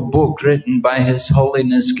wonderful book written by His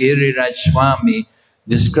Holiness Giriraj Swami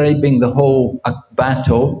describing the whole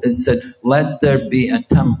battle. It said, "Let there be a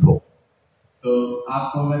temple."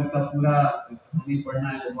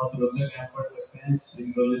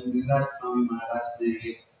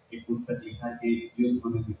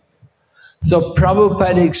 So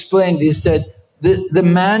Prabhupada explained, he said, the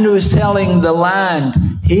man who is selling the land,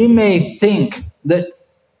 he may think that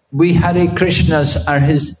we Hare Krishnas are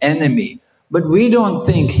his enemy, but we don't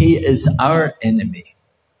think he is our enemy.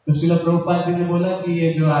 तो श्रील प्रभुपाद जी ने बोला कि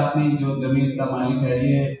ये जो आदमी जो जमीन का मालिक है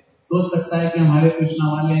ये सोच सकता है कि हमारे कृष्णा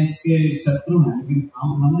वाले इसके शत्रु हैं, लेकिन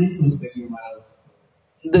हम नहीं सोचते कि हमारा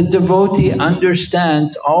शत्रु। The devotee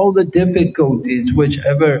understands all the difficulties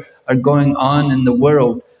whichever are going on in the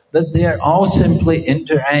world, that they are all simply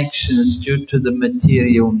interactions due to the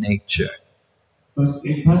material nature. तो तो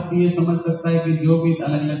एक भक्त ये समझ सकता है कि जो भी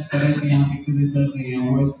अलग अलग तरह की यहाँ की चीजें चल रही हैं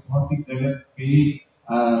वो इस भौतिक जगत के ही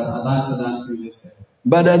आदान प्रदान की वजह से है।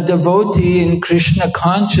 But a devotee in Krishna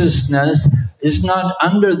consciousness is not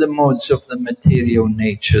under the modes of the material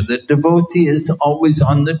nature. The devotee is always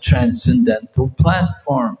on the transcendental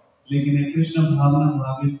platform. लेकिन एक कृष्ण भावना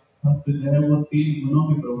भावित भक्त जो है वो तीन गुणों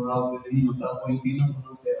के प्रभाव में नहीं होता, वो इन तीनों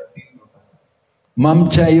गुणों से अतीत होता है। Mam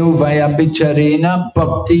chayo vayabhicharena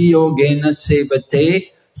bhakti yogena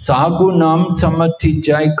sevate sagunam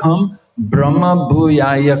samatijaikam brahma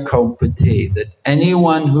bhuyaya kaupate. That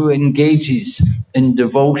anyone who engages in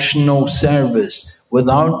devotional service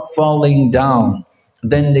without falling down,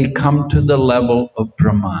 then they come to the level of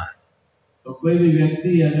Brahman. तो कोई भी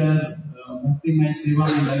व्यक्ति अगर भक्तिमय सेवा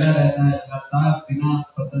में लगा रहता है लगातार बिना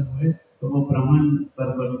पतन हुए तो वो ब्रह्मन स्तर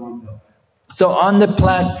पर पहुंच जाता है। So on the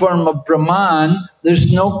platform of Brahman,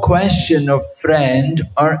 there's no question of friend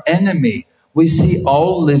or enemy. We see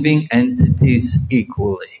all living entities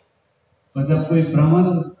equally. तो जब कोई ब्रह्मन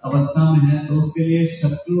अवस्था में है तो उसके लिए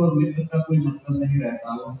शत्रु और मित्र का कोई मतलब नहीं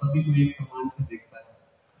रहता, वो सभी को एक समान से देखता है।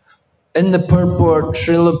 In the purport,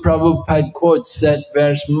 Srila Prabhupada quotes that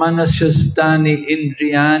verse, Manashastani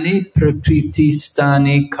Indriyani Prakriti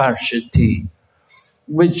Stani Karshati,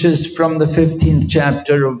 which is from the 15th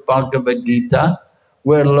chapter of Bhagavad Gita,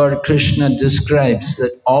 where Lord Krishna describes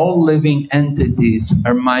that all living entities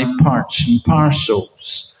are my parts and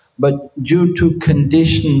parcels. But due to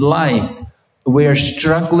conditioned life, we are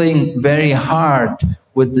struggling very hard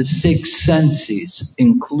with the 6 senses,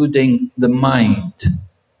 including the mind.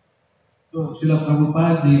 तो श्रील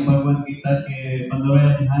प्रभुपाद जी भगवद गीता के 15वें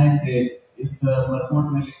अध्याय से इस purport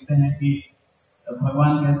में लिखते हैं कि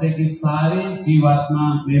भगवान कहते हैं कि सारे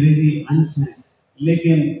जीवात्मा मेरे ही अंश हैं,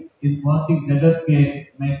 लेकिन इस भौतिक जगत के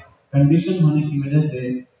में कंडीशन होने की वजह से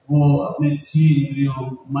वो अपने 6 इंद्रियों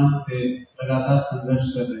मन से लगातार संघर्ष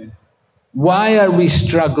कर रहे हैं। Why are we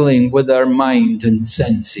struggling with our mind and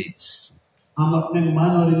senses? हम अपने मन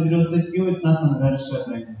और इंद्रियों से क्यों इतना संघर्ष कर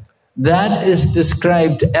रहे हैं? That is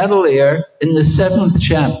described earlier in the 7th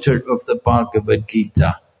chapter of the Bhagavad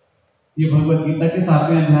Gita. ये भगवद गीता के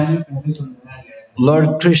 7वें अध्याय में पहले समझाया गया है।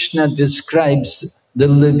 Lord Krishna describes the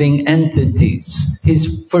living entities.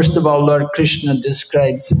 First of all, Lord Krishna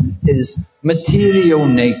describes his material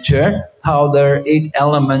nature, how there are 8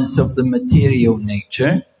 elements of the material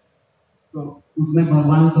nature. तो उसमें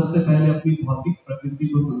भगवान सबसे पहले अपनी भौतिक प्रकृति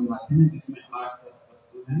को समझाते हैं जिसमें 8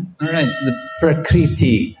 तत्व हैं। All right, the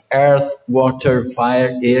Prakriti, earth, water,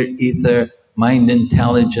 fire, air, ether, mind,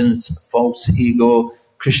 intelligence, false ego.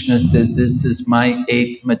 Krishna said, this is my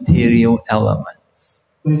 8 material elements.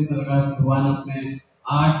 तो इस तरह से भगवान अपने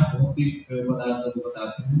 8 भौतिक पदार्थों को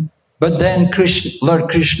बताते हैं। But then Lord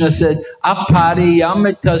Krishna said,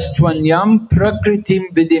 Apariyamitastvanyam prakritim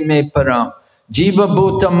vidime param jiva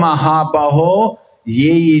bhuta mahabaho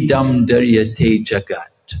yeyidam daryate jagat.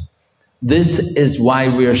 This is why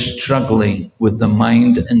we are struggling with the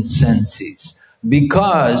mind and senses,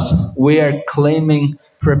 because we are claiming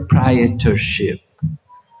proprietorship.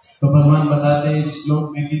 तो भगवान बताते हैं इस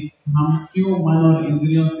श्लोक में कि हम क्यों मन और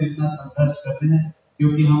इंद्रियों से इतना संघर्ष करते हैं,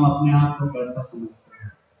 क्योंकि हम अपने आप को कर्ता समझते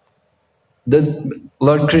हैं। The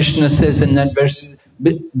Lord Krishna says in that verse,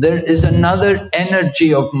 there is another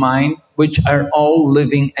energy of mind which are all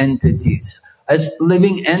living entities. As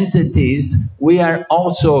living entities, we are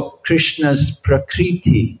also Krishna's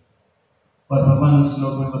Prakriti. और भगवान उस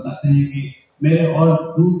श्लोक में बताते हैं कि मेरे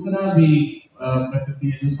और दूसरा भी प्रकृति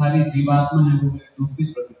है, जो सारी जीवात्मा है वो मेरी दूसरी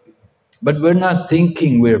प्रकृति है। But we're not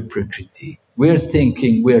thinking we're Prakriti. We're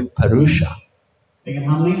thinking we're Purusha. लेकिन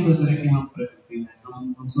हम नहीं सोच रहे कि हम प्रकृति हैं,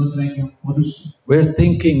 हम सोच रहे हैं कि हम पुरुष हैं। We're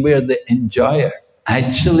thinking we're the enjoyer.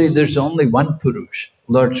 Actually, there's only one Purush,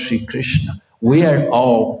 Lord Sri Krishna. We are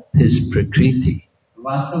all his Prakriti.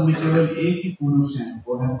 वास्तव में केवल एक ही पुरुष है,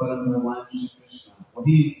 वो है परम भगवान श्री कृष्ण,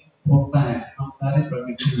 वही भोक्ता है, हम सारे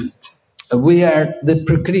प्रकृति हैं। We are the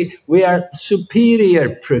Prakriti, we are superior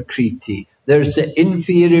Prakriti. There's the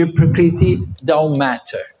inferior Prakriti, dull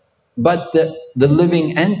matter. But the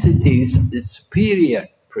living entities is superior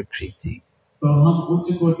Prakriti. तो हम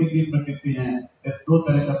उच्च कोटि की प्रकृति हैं, 2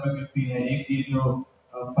 तरह का प्रकृति है, एक ये जो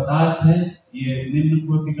पदार्थ है, ये निम्न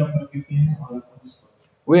कोटि का प्रकृति है और उच्च कोटि।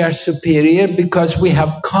 We are superior because we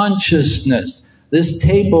have consciousness. This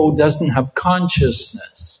table doesn't have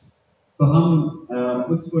consciousness. तो हम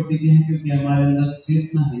उच्च कोटि के हैं क्योंकि हमारे अंदर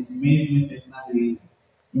चेतना है, इस मेज में चेतना नहीं है।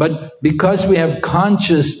 But because we have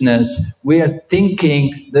consciousness, we are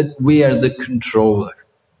thinking that we are the controller.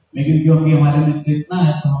 लेकिन क्योंकि हमारे में चेतना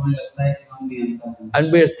है तो हमें लगता है कि हम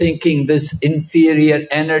And we're thinking this inferior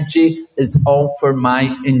energy is all for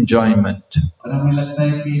my enjoyment.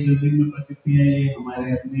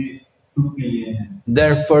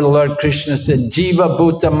 Therefore, Lord Krishna said, Jiva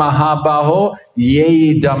Bhuta Mahabaho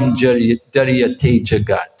Yeidam Jaryate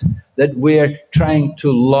Jagat. That we're trying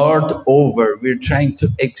to lord over, we're trying to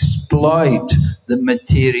exploit the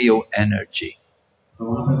material energy.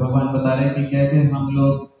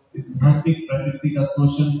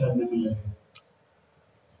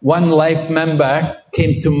 One life member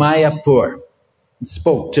came to Mayapur and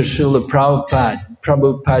spoke to Srila Prabhupada.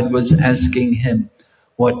 Prabhupada was asking him,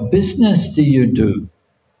 what business do you do?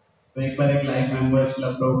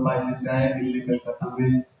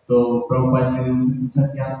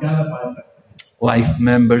 Life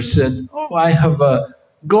member said, oh, I have a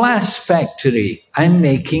glass factory. I'm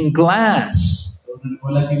making glass.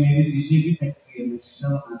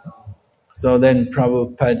 So then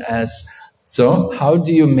Prabhupada asked, so how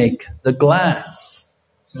do you make the glass?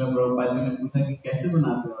 So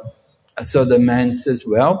the man says,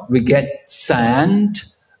 well, we get sand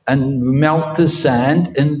and we melt the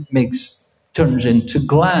sand and turns into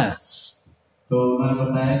glass.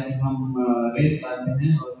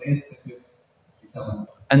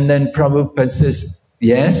 And then Prabhupada says,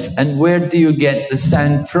 yes, and where do you get the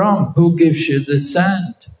sand from? Who gives you the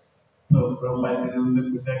sand?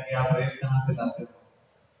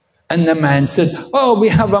 And the man said, oh, we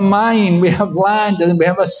have a mine, we have land, and we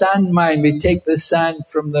have a sand mine. We take the sand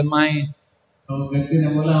from the mine.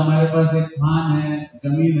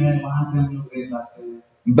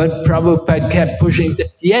 But Prabhupada kept pushing,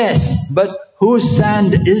 yes, but whose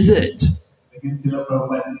sand is it?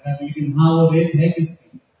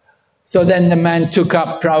 So then the man took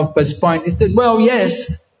up Prabhupada's point. He said, well,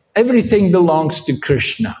 yes, everything belongs to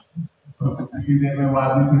Krishna.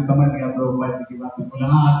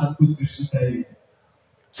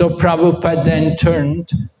 So Prabhupada then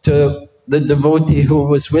turned to the devotee who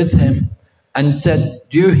was with him and said,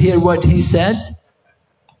 do you hear what he said?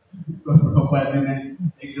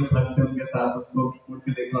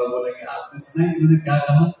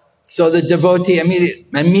 So the devotee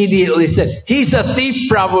immediately said, he's a thief,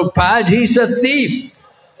 Prabhupada, he's a thief.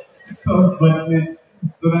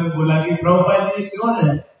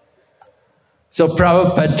 So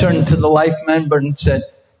Prabhupada turned to the life member and said,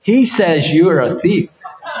 he says you're a thief.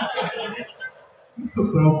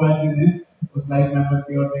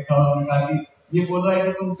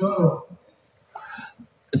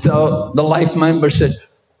 So the life member said,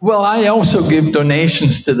 well, I also give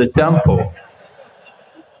donations to the temple.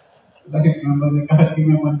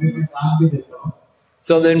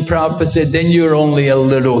 So then Prabhupada said, then you're only a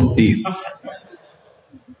little thief.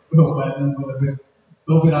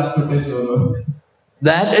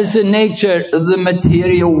 That is the nature of the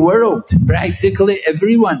material world. Practically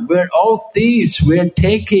everyone, we're all thieves. We're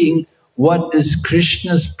taking what is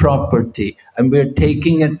Krishna's property and we're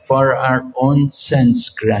taking it for our own sense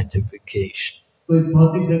gratification. So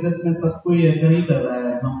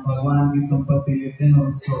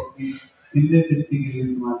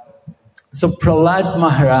Prahlad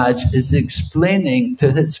Maharaj is explaining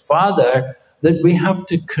to his father that we have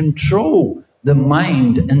to control the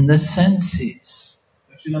mind and the senses.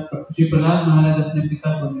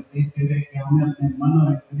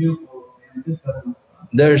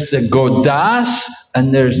 There's the Godas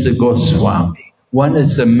and there's the Goswami. One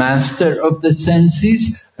is the master of the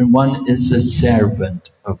senses and one is the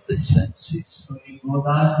servant of the senses.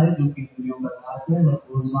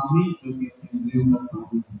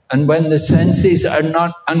 And when the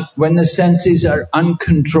senses are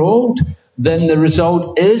uncontrolled, then the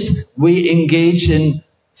result is we engage in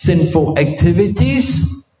sinful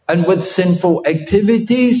activities, and with sinful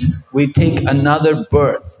activities we take another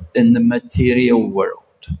birth in the material world.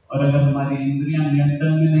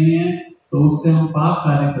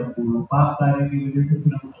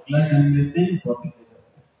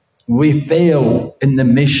 We fail in the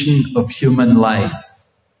mission of human life.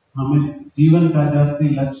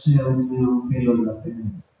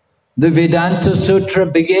 The Vedanta Sutra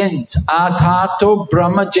begins, Atato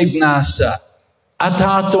Brahma Jignasa.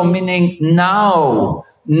 Atato meaning now.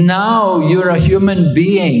 Now you're a human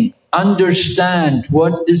being. Understand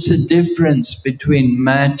what is the difference between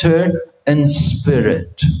matter and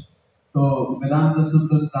spirit. So Vedanta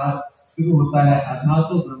Sutra starts, शुरू होता है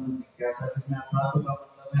अथातो ब्रह्म जिज्ञासा, जिसमें अथातो का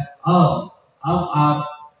मतलब है अब आप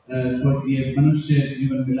को ये मनुष्य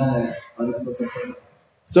जीवन मिला है और इसको सफल.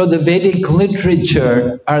 So the Vedic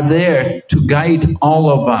literature are there to guide all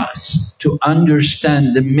of us to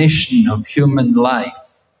understand the mission of human life.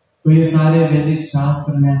 तो ये सारे वैदिक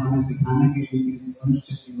शास्त्र हैं हमें सिखाने के लिए इस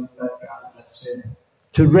मनुष्य जीवन का क्या लक्ष्य है।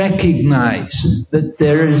 To recognize that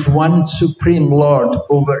there is one Supreme Lord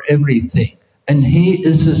over everything, and He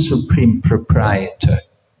is the Supreme Proprietor.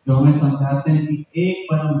 जो हमें समझाते हैं कि एक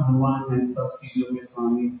परम भगवान है सब चीजों के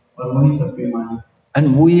स्वामी और वही सबके मालिक।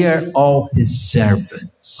 And we are all His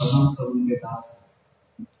servants. और हम सब उनके दास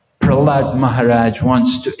हैं। Prahlad Maharaj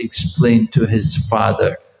wants to explain to his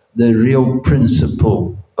father the real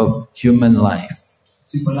principle of human life.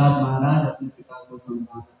 Shri Prahlad महाराज अपने पिता को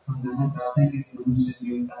समझाना चाहते हैं कि इस मनुष्य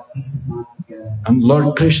जीवन का असली सिद्धांत क्या है। And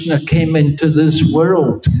Lord Krishna came into this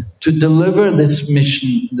world to deliver this mission,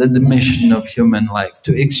 the mission of human life,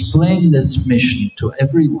 to explain this mission to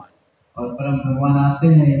everyone. और परम भगवान आते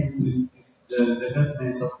हैं इस जगत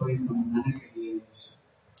में सबको ये समझाने के लिए।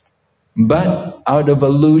 But out of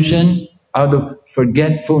illusion, out of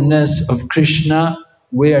forgetfulness of Krishna,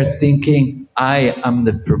 we are thinking, I am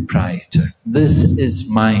the proprietor. This is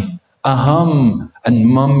mine. Aham and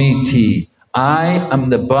mamiti. I am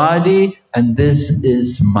the body and this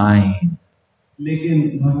is mine.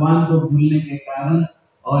 लेकिन भगवान को भूलने के कारण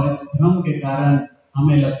और इस भ्रम के कारण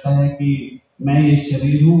हमें लगता है कि मैं ये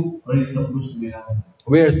शरीर हूँ और ये सब कुछ मेरा है।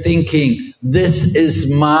 We are thinking, this is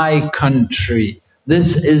my country.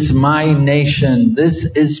 This is my nation. This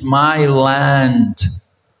is my land.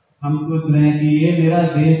 हम सोच रहे हैं कि ये मेरा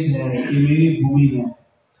देश है, ये मेरी भूमि है।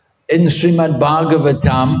 In Srimad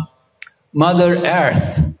Bhagavatam, Mother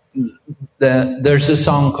Earth, there's a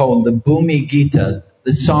song called the Bhumi Gita,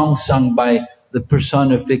 the song sung by the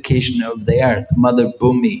personification of the earth, Mother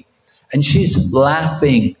Bhumi. And she's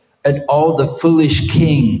laughing at all the foolish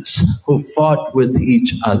kings who fought with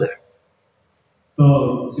each other.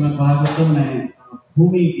 तो श्रीमद् भागवतम में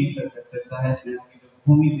भूमि की चर्चा है,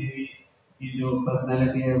 भूमि देवी की जो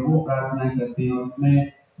personality है वो प्रार्थना करती है।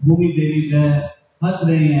 उसमें भूमि देवी जो है हंस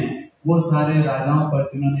रही हैं वो सारे राजाओं पर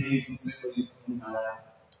जिन्होंने एक दूसरे को युद्ध में हराया।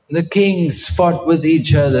 The kings fought with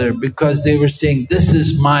each other because they were saying, this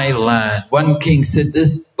is my land. One king said,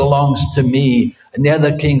 this belongs to me. And the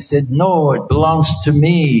other king said, no, it belongs to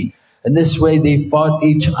me. And this way they fought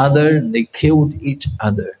each other and they killed each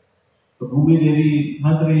other. तो भूमि देवी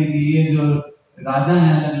हंस रही कि ये जो राजा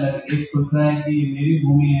हैं अलग-अलग, एक सोच रहा है कि ये मेरी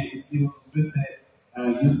भूमि है इसलिए वो दूसरे से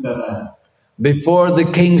युद्ध कर रहा है। Before the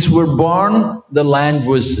kings were born, the land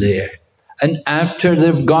was there. And after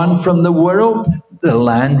they've gone from the world, the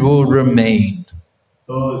land will remain.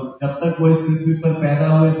 तो जब तक वो इस पृथ्वी पर पैदा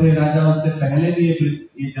हुए थे राजा, उससे पहले भी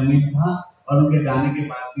ये जमीन था और उनके जाने के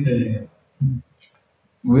बाद भी रहेगा।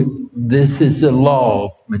 This is the law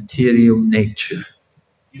of material nature.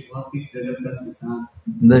 ये भौतिक जगत का सिद्धांत।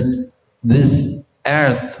 That this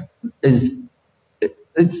earth is,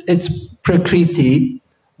 it's Prakriti,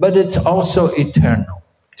 but it's also eternal.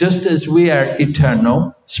 Just as we are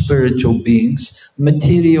eternal, spiritual beings,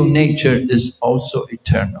 material nature is also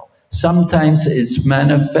eternal. Sometimes it's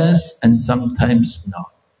manifest and sometimes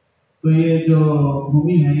not. तो ये जो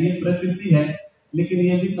भूमि है ये प्रकृति है, लेकिन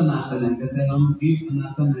ये भी सनातन है। जैसे हम जीव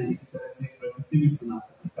सनातन है, इसी तरह से प्रकृति भी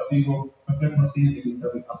सनातन है। कभी वो प्रकट होती है लेकिन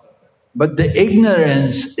कभी अप्रकट। But the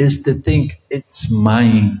ignorance is to think it's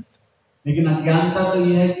mine. लेकिन अज्ञानता तो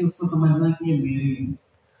ये है कि उसको समझना कि ये मेरी है।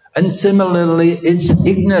 And similarly, it's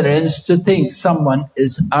ignorance to think someone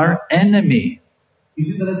is our enemy.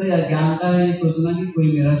 इसी तरह से अज्ञानता है ये सोचना कि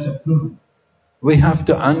कोई मेरा शत्रु है। We have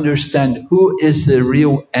to understand who is the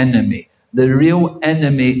real enemy. The real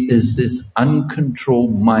enemy is this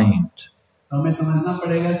uncontrolled mind. तो हमें समझना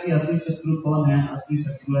पड़ेगा कि असली शत्रु कौन है। असली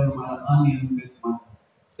शत्रु है हमारा अनियंत्रित मन।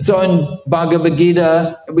 So in Bhagavad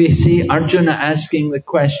Gita, we see Arjuna asking the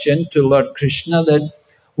question to Lord Krishna that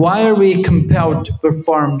why are we compelled to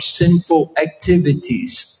perform sinful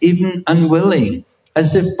activities, even unwilling,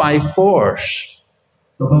 as if by force?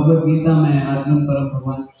 तो भगवद गीता में अर्जुन परम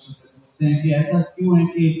भगवान कृष्ण से पूछते हैं कि ऐसा क्यों है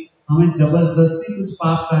कि हमें जबरदस्ती कुछ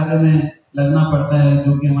पाप कार्य में लगना पड़ता है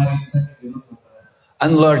जो कि हमारी इच्छा के विरुद्ध होता है।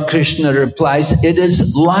 And Lord Krishna replies, it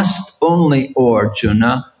is lust only, O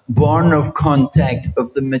Arjuna, born of contact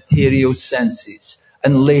of the material senses,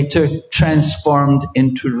 and later transformed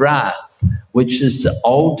into wrath, which is the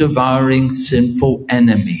all-devouring sinful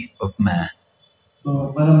enemy of man. तो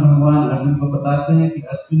परम भगवान अर्जुन को बताते हैं कि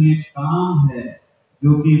अर्जुन एक काम है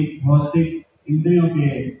जो कि भौतिक इंद्रियों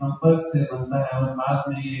के संपर्क से बनता है और बाद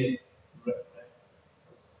में ये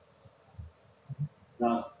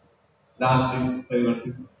राग में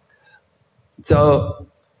परिवर्तित होता है। So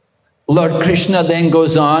Lord Krishna then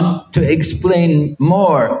goes on to explain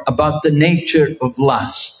more about the nature of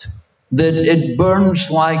lust, that it burns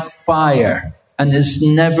like fire and is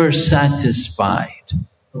never satisfied.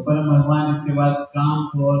 तो परम भगवान इसके बाद काम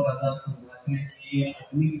को और ज्यादा समझाते हैं कि ये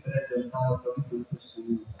अग्नि की तरह जलता है और कभी संतुष्ट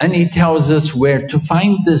नहीं होता। And he tells us where to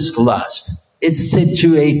find this lust. it's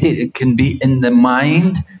situated, it can be in the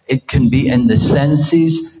mind, it can be in the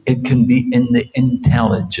senses, it can be in the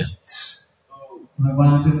intelligence.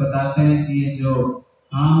 भगवान फिर बताते हैं कि ये जो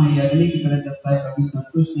काम है ये अग्नि की तरह चलता है, कभी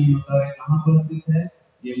संतुष्ट नहीं होता है। कहाँ पर स्थित है?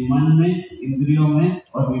 ये मन में, इंद्रियों में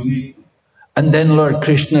और विवेक में। And then Lord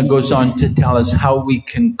Krishna goes on to tell us how we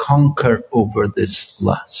can conquer over this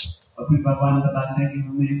lust.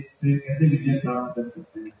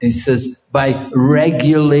 He says, by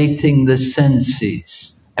regulating the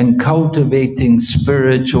senses and cultivating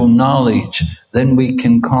spiritual knowledge, then we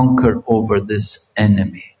can conquer over this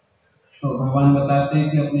enemy.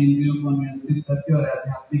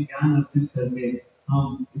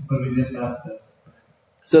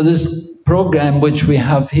 So this program which we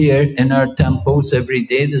have here in our temples every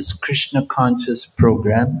day, this Krishna conscious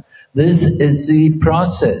program, this is the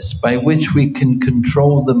process by which we can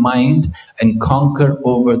control the mind and conquer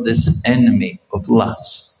over this enemy of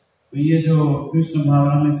lust.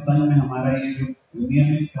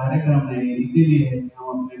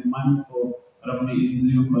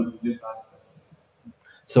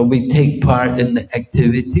 So we take part in the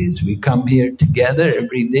activities, we come here together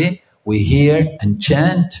every day, we hear and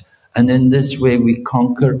chant, and in this way we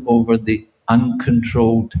conquer over the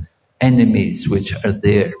uncontrolled enemies which are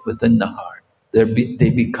there within the heart. They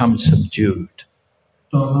become subdued.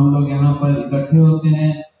 तो हम लोग यहाँ पर इकट्ठे होते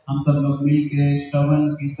हैं, हम सब लोग मिलके श्रवण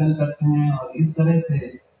कीर्तन करते हैं और इस तरह से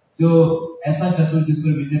जो ऐसा शत्रु जिस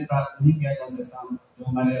पर विजय प्राप्त नहीं किया जा सकता, जो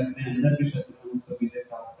हमारे अपने अंदर के शत्रु हैं उस पर विजय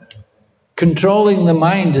प्राप्त कर सकते हैं. Controlling the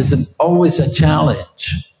mind is always a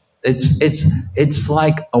challenge. It's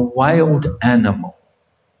like a wild animal.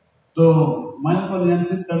 तो मन को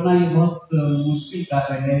नियंत्रित करना ये बहुत मुश्किल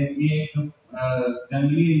कार्य है. ये एक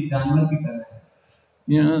जंगली जानवर की तरह है.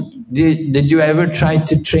 You know, did you ever try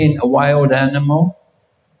to train a wild animal?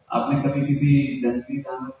 आपने कभी किसी जंगली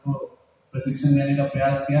जानवर को प्रशिक्षण देने का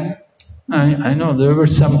प्रयास किया? I know there were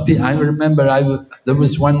some people. I remember there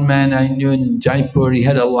was one man I knew in Jaipur. He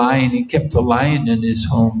had a lion. He kept a lion in his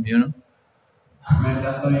home. You know.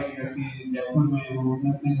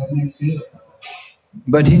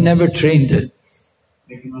 But he never trained it.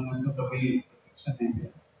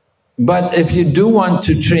 But if you do want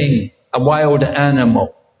to train a wild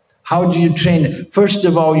animal, how do you train it? First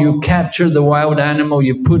of all, you capture the wild animal,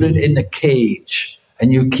 you put it in a cage,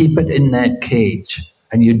 and you keep it in that cage,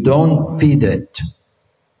 and you don't feed it.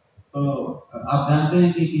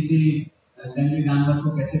 जंगली जानवर को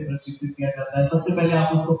कैसे प्रशिक्षित किया जाता है? सबसे पहले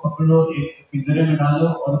आप उसको पकड़ो, एक पिंजरे में डालो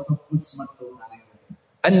और उसको कुछ मत दो खाने के लिए.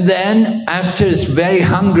 And then after it's very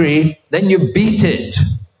hungry, then you beat it.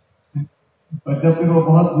 और जब फिर वो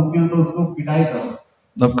बहुत भूखे हो तो उसको पिटाई करो.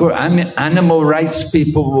 Of course, I mean, animal rights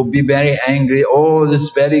people will be very angry. Oh, this is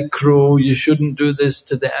very cruel. You shouldn't do this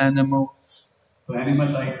to the animals. तो animal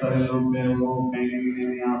rights वाले लोग हैं वो कहेंगे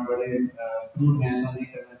कि यहाँ बड़े क्रूर हैं, ऐसा नहीं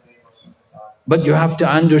करना चाहिए. But you have to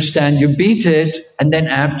understand, you beat it, and then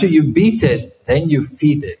after you beat it, then you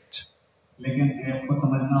feed it.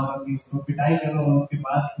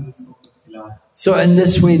 So in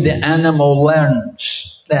this way, the animal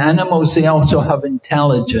learns. The animals, they also have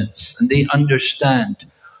intelligence, and they understand.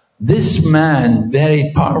 This man,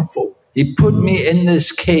 very powerful, he put me in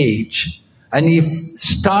this cage, and he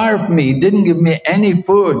starved me, didn't give me any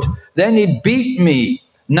food. Then he beat me.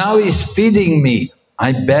 Now he's feeding me.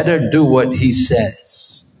 I better do what he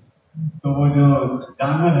says. तो वो जो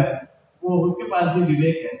जानवर है, वो उसके पास भी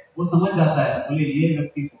विवेक है, वो समझ जाता है, बोले ये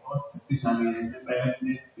व्यक्ति बहुत शक्तिशाली है, इसने पहले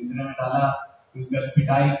अपने पिंजरे में डाला, उसके बाद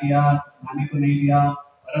पिटाई किया, खाने को नहीं दिया,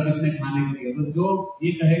 और अब इसने खाने को दिया, तो जो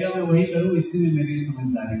ये कहेगा मैं वही करूँ, इसी में मेरी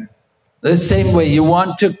समझदारी है. The same way, you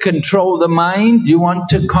want to control the mind, you want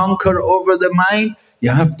to conquer over the mind, you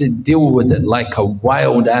have to deal with it like a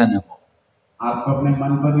wild animal. आपको अपने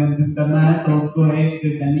मन को नियंत्रित करना है तो उसको एक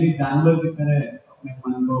जंगली जानवर की तरह अपने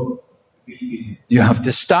मन को डील कीजिए. You have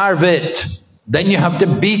to starve it, then you have to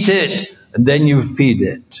beat it, and then you feed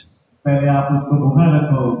it. पहले आप उसको भूखा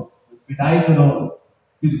रखो, पिटाई करो,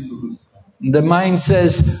 फिर उसको. The mind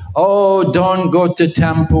says, "Oh, don't go to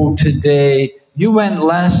temple today. You went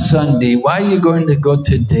last Sunday. Why are you going to go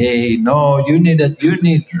today? No, you need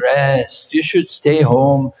rest. You should stay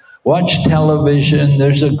home. Watch television.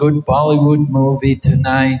 There's a good Bollywood movie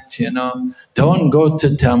tonight, you know. Don't go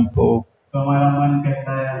to temple." तो हमारा मन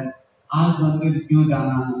कहता है, आज मंदिर क्यों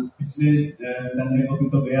जाना? पिछले संडे को भी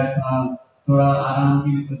तो गया था. थोड़ा आराम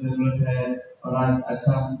की भी तो जरूरत है और आज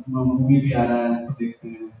अच्छा मूवी भी आ रहा है, उसको देखते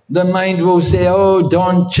हैं. The mind will say, "Oh,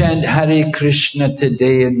 don't chant Hare Krishna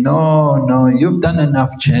today." No, you've done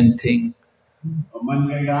enough chanting. मन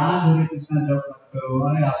कहेगा, आज हरे कृष्णा जप मत करो,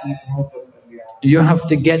 अरे आपने बहुत जप कर लिया. You have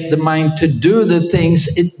to get the mind to do the things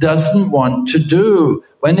it doesn't want to do.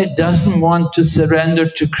 When it doesn't want to surrender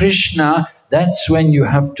to Krishna, that's when you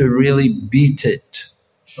have to really beat it.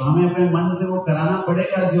 तो हमें अपने मन से वो कराना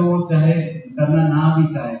पड़ेगा जो वो चाहे करना ना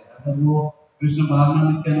भी चाहे। अगर वो कृष्ण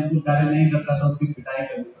भावना के अनुकूल कार्य नहीं करता तो उसकी पिटाई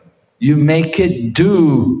करनी पड़ेगी। You make it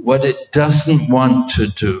do what it doesn't want to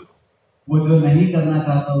do. वो जो नहीं करना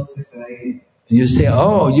चाहता उससे कराइए। You say,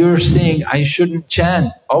 oh, you're saying I shouldn't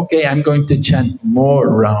chant. Okay, I'm going to chant more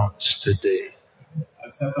rounds today.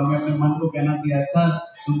 अच्छा तो हमें अपने मन को कहना कि अच्छा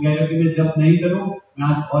तुम कह रहे हो कि मैं जप नहीं करूं, मैं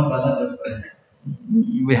आज और ज्यादा जप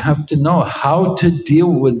करूं। We have to know how to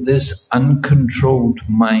deal with this uncontrolled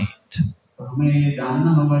mind. तो हमें ये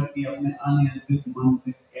जानना होगा कि अपने अनियंत्रित मन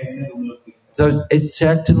से कैसे हम लोग। So it's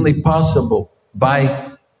certainly possible by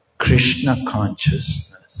Krishna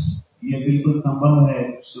consciousness. ये बिल्कुल संभव है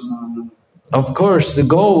कृष्ण भावना। Of course, the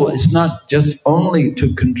goal is not just only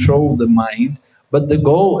to control the mind, but the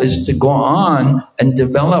goal is to go on and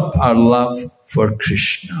develop our love for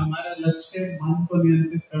Krishna. हमारा लक्ष्य मन को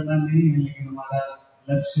नियंत्रित करना नहीं है, लेकिन हमारा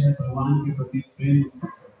लक्ष्य है भगवान के प्रति प्रेम।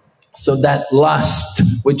 So that lust,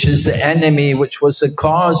 which is the enemy, which was the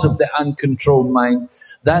cause of the uncontrolled mind,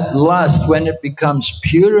 that lust, when it becomes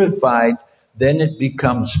purified, then it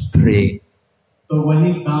becomes prey. तो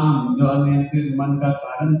वही काम जो अनियंत्रित मन का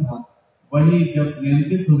कारण था, वही जब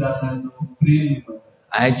नियंत्रित हो जाता है तो प्रेम होता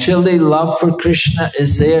है। Actually, love for Krishna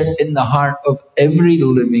is there in the heart of every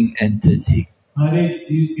living entity. हर एक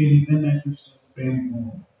जीव के हृदय में कृष्ण प्रेम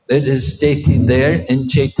है। It is stated there in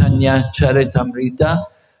Chaitanya Charitamrita,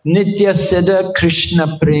 Nitya Siddha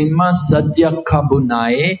Krishna Prema Sadhya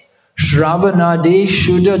Kabunaye Shravanade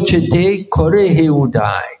Shuddha Chitte Korehe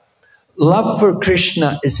Udai. Love for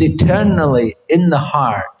Krishna is eternally in the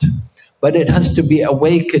heart, but it has to be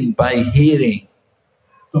awakened by hearing.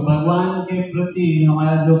 तो भगवान के प्रति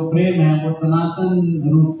हमारा जो प्रेम है वो सनातन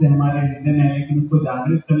रूप से हमारे हृदय में है, लेकिन उसको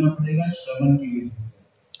जागृत करना पड़ेगा श्रवण की विधि से।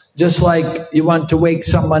 Just like you want to wake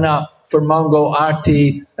someone up for Mongol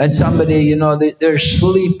Aarti and somebody, you know, they're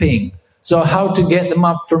sleeping. So how to get them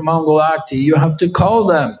up for Mongol Aarti? You have to call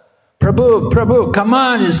them. Prabhu, Prabhu, come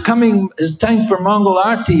on, it's time for Mongol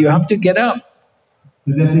Aarti. You have to get up.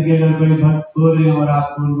 तो जैसे कि अगर कोई भक्त सो रहे हैं और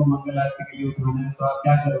आपको उनको मंगल आरती के लिए उठाना है तो आप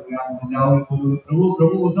क्या करोगे? आप जाओगे बोलोगे प्रभु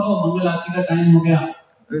प्रभु उठो मंगल आरती का टाइम हो गया।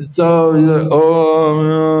 So,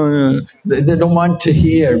 oh, they don't want to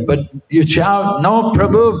hear, but you shout, no,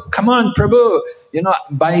 Prabhu, come on, Prabhu. You know,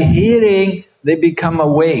 by hearing, they become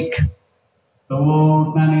awake. तो वो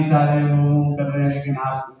उठना नहीं चाह रहे, वो कर रहे हैं, लेकिन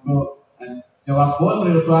आप उनको जब आप बोल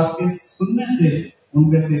रहे हो तो आपके सुनने से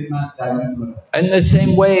उनका चेतना जागृत हो रहा है। In the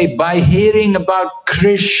same way, by hearing about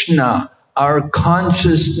Krishna, our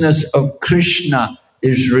consciousness of Krishna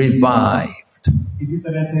is revived. इसी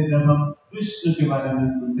तरह से जब हम कृष्ण के बारे में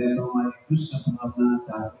सुनते हैं तो हमारी कृष्ण भावना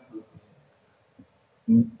जागृत होती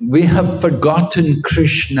है। We have forgotten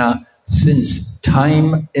Krishna since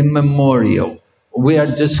time immemorial. We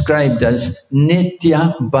are described as Nitya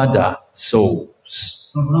Bada souls.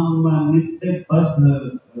 तो हम नित्य बद्ध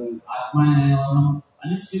आत्माएं हैं और हम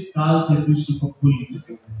अनिश्चित काल से कृष्ण को भूल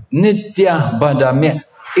चुके हैं। Nitya Bada,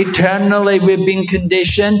 eternally we've been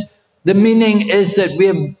conditioned. The meaning is that we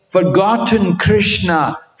have forgotten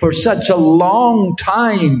Krishna for such a long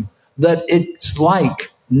time that it's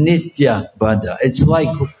like Nitya Bada. It's like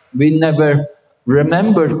we never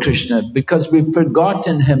remembered Krishna because we've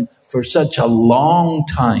forgotten him for such a long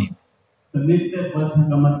time. तो नित्य बद्ध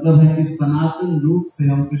का मतलब है कि सनातन रूप से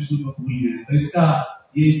हम कृष्ण को भूल गए। तो इसका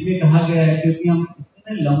ये इसलिए कहा गया है क्योंकि हम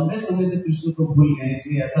इतने लंबे समय से कृष्ण को भूल गए,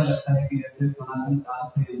 इसलिए ऐसा लगता है कि जैसे सनातन काल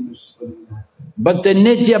से हम कृष्ण को भूल गए। But the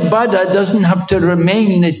Nitya Bada doesn't have to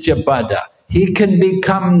remain Nitya Bada. He can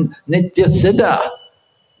become Nitya Siddha.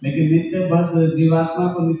 लेकिन नित्य बद्ध जीवात्मा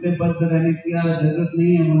को नित्य बद्ध रहने की जरूरत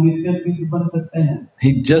नहीं है, वो नित्य सिद्ध बन सकते हैं।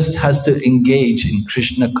 He just has to engage in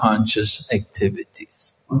Krishna conscious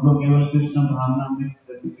activities. उनको केवल कृष्ण भावना में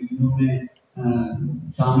गतिविधियों में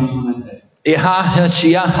शामिल होना चाहिए।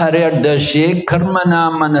 Ihahashya haryardashe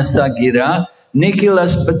karmana manasa gira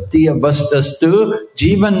nikilaspatya vastastu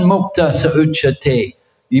jivan mukta sa uchate.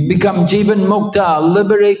 You become jivan mukta, a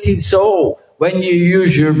liberated soul, when you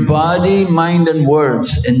use your body, mind and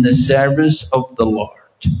words in the service of the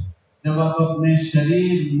Lord. जब आप अपने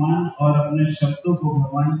शरीर, मन और अपने शब्दों को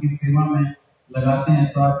भगवान की सेवा में लगाते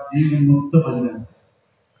हैं तो आप जीवन मुक्त बन जाते हैं।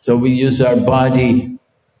 So we use our body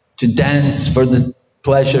to dance for the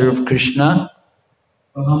pleasure of Krishna.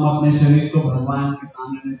 तो हम अपने शरीर को भगवान के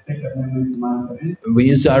सामने नृत्य करने में इस्तेमाल करें। We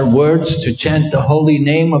use our words to chant the holy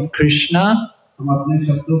name of Krishna. हम अपने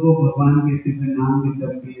शब्दों को भगवान के दिव्य नाम के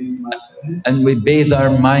जप के लिए इस्तेमाल करें। And we bathe our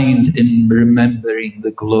mind in remembering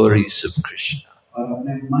the glories of Krishna. और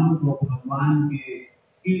अपने मन को भगवान के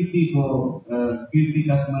कीर्ति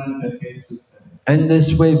का स्मरण करके शुद्ध करें। In this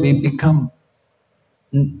way we become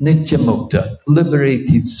Nityamukta,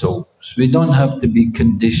 liberated souls. We don't have to be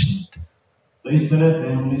conditioned. तो इस तरह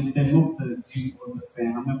से हम नित्य मुक्त जीव हो सकते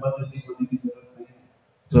हैं, हमें बद्ध जीव होने की जरूरत नहीं है।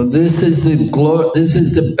 So this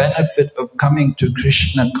is the benefit of coming to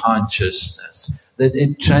Krishna consciousness, that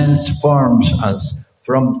it transforms us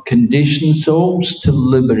from conditioned souls to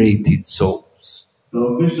liberated souls.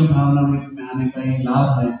 तो कृष्ण भावना में आने का ये लाभ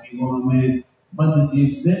है कि वो हमें बद्ध जीव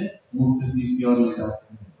से मुक्त जीव की ओर ले जाते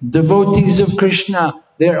हैं। Devotees of Krishna,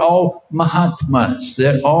 they're all Mahatmas,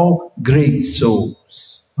 they're all great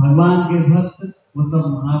souls. भगवान के भक्त वो सब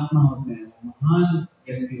महात्मा होते हैं, महान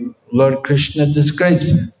व्यक्ति होते हैं। Lord Krishna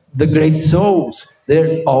describes the great souls.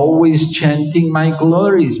 They're always chanting my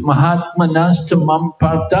glories. Mahatmanastamam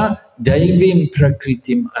parta daivim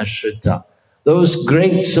prakritim ashrita. Those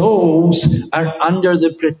great souls are under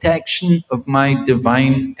the protection of my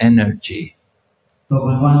divine energy. तो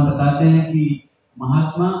भगवान बताते हैं कि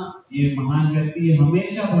महात्मा ये महान व्यक्ति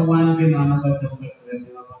हमेशा भगवान के नामों का जप करते रहते हैं।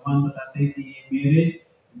 भगवान बताते हैं कि ये मेरे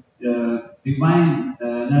डिवाइन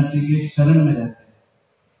एनर्जी के शरण में रहते हैं।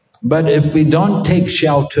 But if we don't take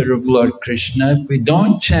shelter of Lord Krishna, if we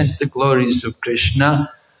don't chant the glories of Krishna,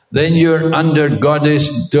 then you're under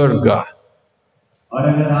Goddess Durga. और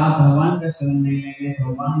अगर आप भगवान का शरण नहीं लेंगे,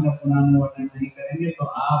 भगवान का पुनर्वर्णन नहीं करेंगे, तो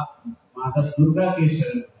आप माता दुर्गा के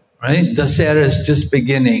शरण। Right? Dasera is just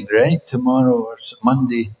beginning, right? Tomorrow or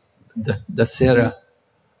Monday, Dasera.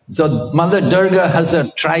 So Mother Durga has a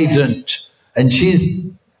trident and she's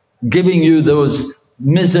giving you those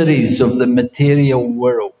miseries of the material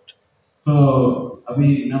world. तो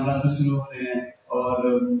अभी नवरात्र शुरू हो रहे हैं और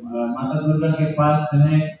माता दुर्गा के पास जो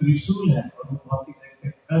है त्रिशूल है और वो भौतिक जगत के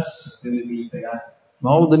कष्ट देने के लिए तैयार है।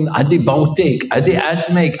 All the Adi Bhautik, Adi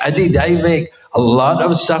Atmik, Adi Daivik, a lot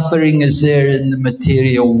of suffering is there in the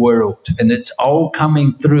material world, and it's all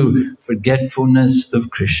coming through forgetfulness of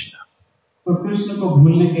Krishna. तो कृष्ण को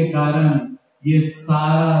भूलने के कारण ये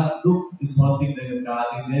सारा दुख इस भौतिक जगत का,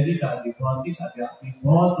 आदि दैविक आदि भौतिक आध्यात्मिक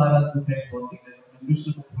बहुत सारा दुख है इस भौतिक जगत में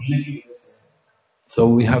कृष्ण को भूलने की वजह से। So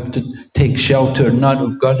we have to take shelter not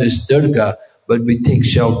of Goddess Durga, but we take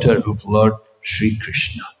shelter of Lord Sri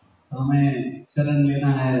Krishna. हमें शरण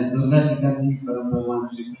लेना है दुर्गा जी का, नहीं परम भगवान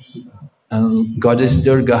श्री कृष्ण का। And Goddess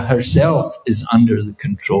Durga herself is under the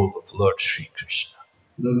control of Lord Sri Krishna.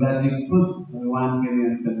 Durga ji खुद भगवान के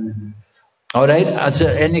नियंत्रण में है। All right, is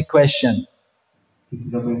there any question? किसी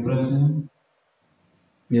का कोई प्रश्न?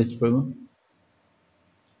 Yes, Prabhu.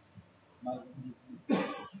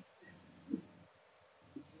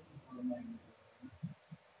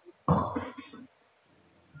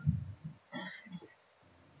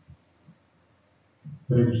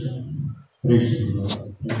 Thank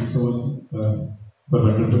you so much for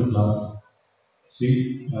wonderful class.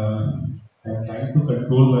 See, I'm trying to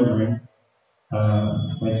control my mind,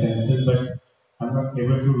 my senses, but I'm not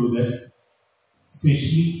able to do that.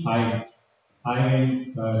 Especially eye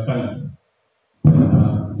and tongue.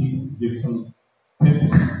 Please give some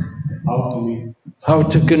tips. How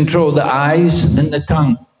to control the eyes and the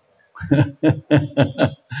tongue.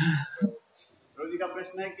 का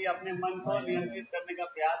प्रश्न है कि अपने मन को नियंत्रित करने का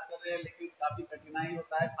प्रयास कर रहे हैं, लेकिन काफी कठिनाई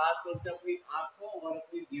होता है, खास तौर से अपनी आंखों और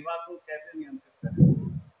अपनी जीवा को कैसे नियंत्रित करें?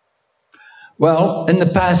 Well, in the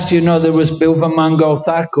past, you know, there was B.V.V.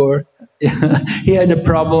 Thakur. He had a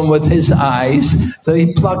problem with his eyes, so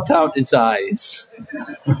he plucked out his eyes.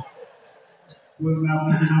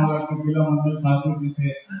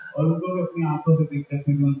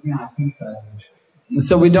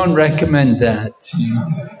 So we don't recommend that.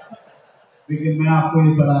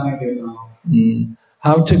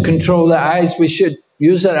 How to control the eyes? We should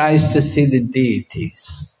use our eyes to see the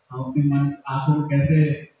deities.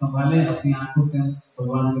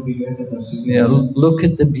 Yeah, look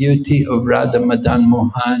at the beauty of Radha Madan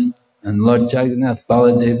Mohan and Lord Jagannath,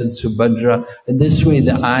 Baladev and Subhadra, and this way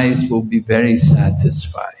the eyes will be very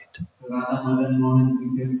satisfied.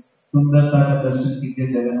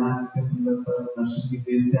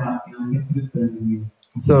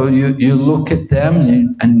 So you look at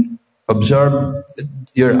them and absorb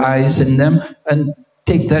your eyes in them and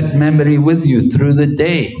take that memory with you through the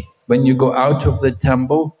day. When you go out of the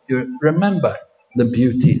temple, you remember the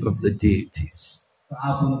beauty of the deities.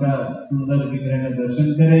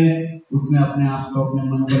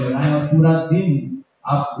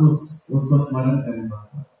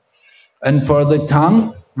 And for the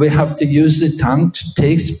tongue, we have to use the tongue to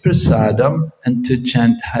taste prasadam and to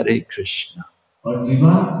chant Hare Krishna. और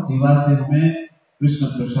जीवा से हमें कृष्ण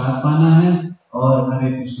प्रसाद पाना है और हरे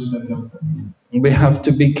कृष्ण का जप करना है। we have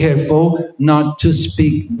to be careful not to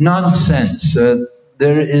speak nonsense.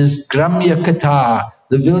 There is Gramya Katha,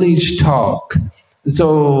 the village talk.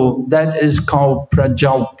 So that is called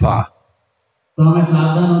prajalpa. तो हमें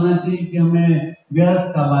सावधान होना चाहिए कि हमें व्यर्थ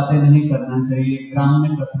का बातें नहीं करना चाहिए, ग्राम्य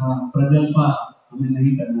कथा प्रजल्पा हमें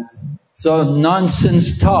नहीं करना चाहिए. So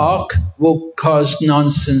nonsense talk will cause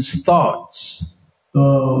nonsense thoughts. तो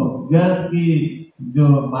व्यर्थ की जो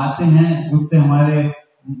बातें हैं उससे हमारे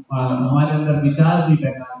अंदर विचार भी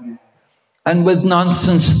बेकार हैं. And with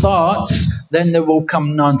nonsense thoughts, then there will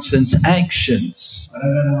come nonsense actions. और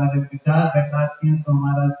अगर हमारे विचार बेकार हैं तो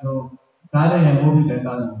हमारा जो कार्य है वो भी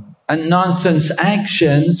बेकार होगा. And nonsense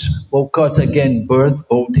actions will cause again birth,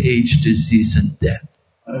 old age, disease and death.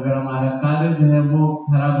 और अगर हमारा कार्य जो है वो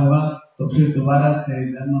खराब होगा तो फिर दोबारा से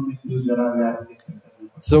जन्म मृत्यु जरा व्याधि देख सकते हैं.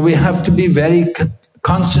 So we have to be very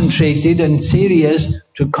concentrated and serious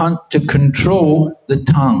to control the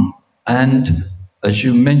tongue and, as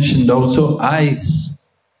you mentioned, also eyes.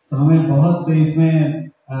 तो हमें बहुत इसमें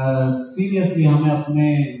सीरियसली हमें अपने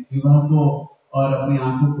जीवन को और अपनी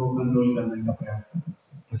आंखों को कंट्रोल करने का प्रयास करना चाहिए.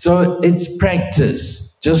 So it's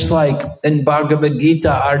practice. Just like in Bhagavad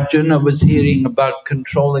Gita, Arjuna was hearing about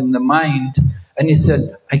controlling the mind and he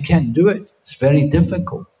said, I can't do it. It's very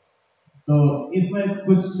difficult. तो इसमें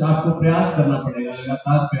कुछ आपको प्रयास करना पड़ेगा,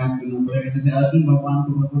 लगातार प्रयास करना पड़ेगा. जैसे अर्जुन भगवान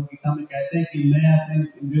को भगवद गीता में कहते हैं कि मैं अपने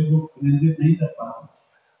इंद्रियों को नियंत्रित नहीं कर पाता.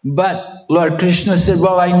 But Lord Krishna said,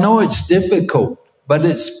 well, I know it's difficult, but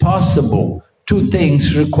it's possible. Two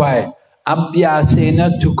things required.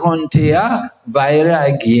 Abhyasena tu konteya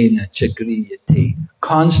vairagyena chakriyate.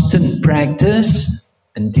 Constant practice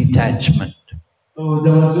and detachment. तो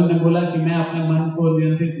जब अर्जुन ने बोला कि मैं अपने मन को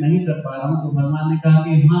नियंत्रित नहीं कर पा रहा हूँ तो भगवान ने कहा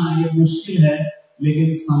कि हाँ ये मुश्किल है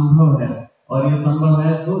लेकिन संभव है. और ये संभव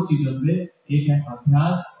है दो चीजों से, एक है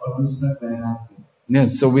अभ्यास और दूसरा वैराग्य.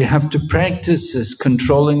 Yes, so we have to practice this,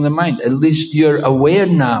 controlling the mind. At least you're aware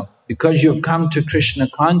now, because you've come to Krishna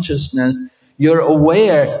consciousness, you're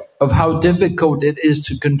aware of how difficult it is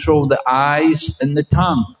to control the eyes and the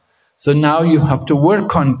tongue. So now you have to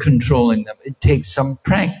work on controlling them. It takes some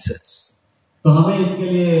practice. तो हमें इसके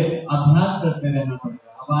लिए अभ्यास करते रहना पड़ेगा.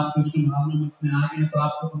 अब आप कृष्ण भावना में इतने आ गए तो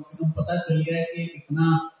आपको कम से कम पता चल गया है कि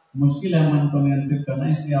कितना मुश्किल है मन को नियंत्रित करना,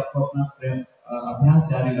 इसलिए आपको अपना अभ्यास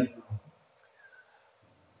जारी रखना होगा.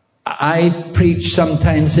 I preach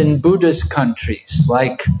sometimes in Buddhist countries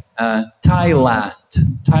like Thailand.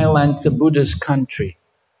 Thailand's a Buddhist country.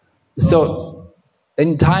 So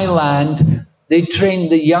in Thailand, they train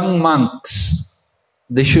the young monks.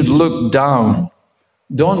 They should look down.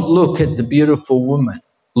 Don't look at the beautiful woman.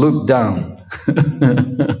 Look down.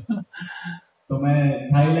 तो मैं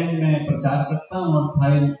Thailand में प्रचार करता हूँ और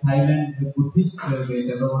Thailand Buddhist देश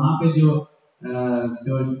है. तो वहाँ पे जो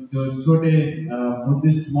छोटे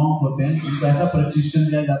बुद्धिस्ट मॉन्क होते हैं उनको ऐसा प्रशिक्षण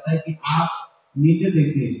दिया जाता है कि आप नीचे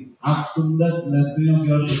देखिए, आप सुंदर स्त्रियों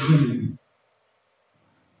की ओर देखिए.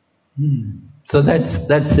 So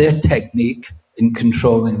that's their technique in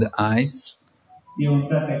controlling the eyes. ये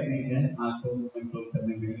उनका टेक्निक है आंखों को कंट्रोल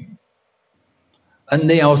करने के लिए. And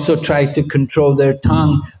they also try to control their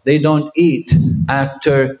tongue. They don't eat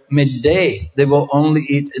after midday. They will only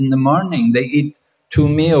eat in the morning. They eat 2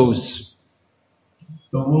 meals.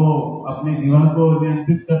 तो वो अपने जीवन को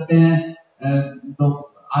नियंत्रित करते हैं. तो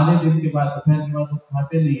आधे दिन के बाद दोपहर के बाद वो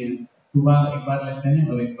खाते नहीं हैं. सुबह एक बार लेते हैं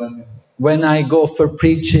और एक बार लेते हैं. When I go for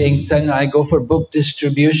preaching, then I go for book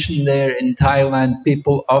distribution there in Thailand,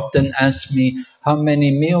 people often ask me, how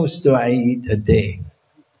many meals do I eat a day?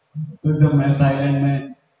 तो जब मैं थाईलैंड में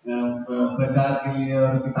प्रचार के लिए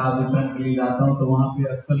और किताब वितरण के लिए जाता हूँ तो वहाँ पे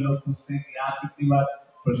अक्सर लोग पूछते हैं कि आप कितनी बार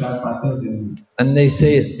प्रसाद पाते हो दिन में? And they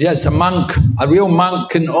say, yes, a real monk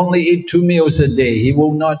can only eat 2 meals a day. He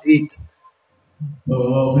will not eat. तो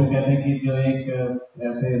वो फिर कहते हैं कि जो एक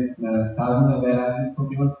ऐसे साधु वगैरह है तो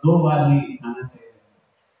केवल 2 बार ही खाना चाहिए.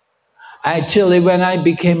 Actually, when I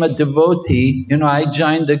became a devotee, I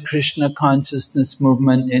joined the Krishna consciousness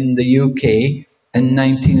movement in the UK in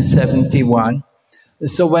 1971.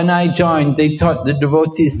 So when I joined, the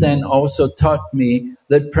devotees then also taught me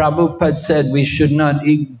that Prabhupada said we should not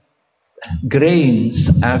eat grains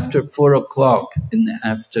after 4 o'clock in the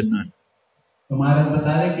afternoon. तो महाराज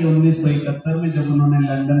बता रहे कि 1971 में जब उन्होंने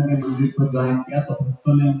London के मंदिर को ज्वाइन किया तो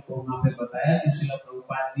भक्तों ने उनको वहाँ पे बताया कि श्रील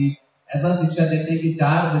प्रभुपाद जी ऐसा शिक्षा देते हैं कि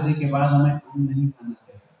 4 बजे के बाद हमें अन्न नहीं खाना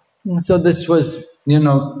चाहिए. So this was,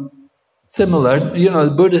 similar.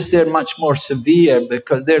 The Buddhists, they're much more severe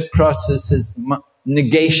because their process is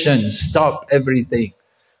negation, stop everything.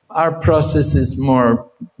 Our process is more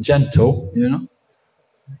gentle,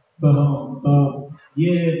 तो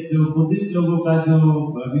ये जो बुद्धिस्ट लोगों का जो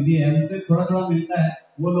विधि है उनसे थोड़ा थोड़ा मिलता है।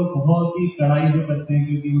 वो लोग बहुत ही कड़ाई से करते हैं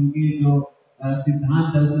क्योंकि उनकी जो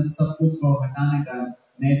सिद्धांत है उसमें सब कुछ को हटाने का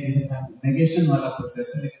नेगेशन वाला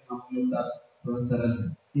प्रोसेस है, लेकिन हम लोग का थोड़ा सरल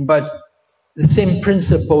है। But the same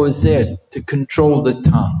principle is there to control the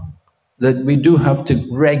tongue, that we do have to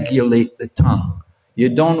regulate the tongue. You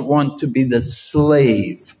don't want to be the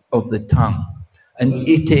slave of the tongue and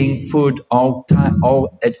eating food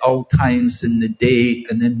at all times in the day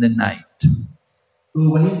and in the night. तो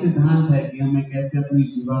वही सिद्धांत है कि हमें कैसे अपनी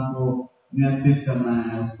जीवन को नियंत्रित करना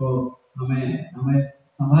है, उसको हमें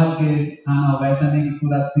संभाल के खाना, वैसा नहीं कि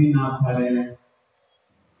पूरा दिन आप खा रहे हैं।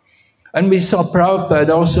 And we saw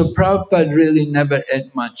Prabhupada also. Prabhupada really never ate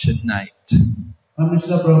much at night. हमने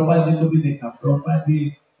श्रील प्रभुपाद जी को भी देखा, प्रभुपाद जी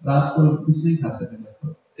रात को कुछ नहीं खाते थे।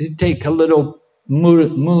 He'd take a little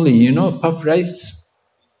muli, you know, puff rice.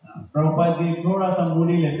 Prabhupada ji थोड़ा सा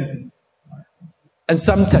मूली लेते थे। And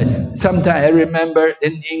sometimes I remember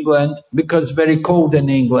in England, because very cold in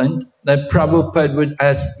England, that Prabhupada would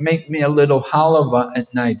ask, make me a little halava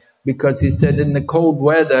at night, because he said in the cold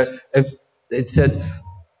weather, if it said,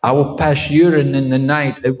 I will pass urine in the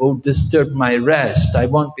night, it will disturb my rest. I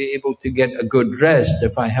won't be able to get a good rest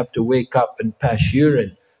if I have to wake up and pass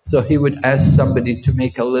urine. So he would ask somebody to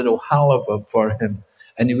make a little halava for him,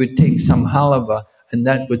 and he would take some halava, and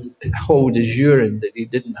that would hold his urine, that he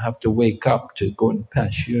didn't have to wake up to go and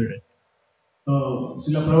pass urine. तो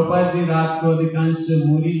श्रील प्रभुपाद जी रात को अधिकांश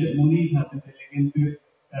मूली खाते थे, लेकिन फिर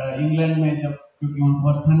England में जब क्योंकि वहाँ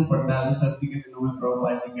बहुत ठंड पड़ता है तो सर्दी के दिनों में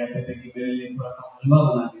प्रभुपाद जी कहते थे कि मेरे लिए थोड़ा सा हलवा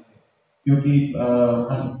बना दीजिए, क्योंकि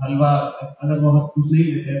हलवा अगर बहुत कुछ नहीं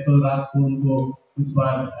लेते तो रात को उनको कुछ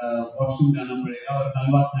बार वॉशरूम जाना पड़ेगा और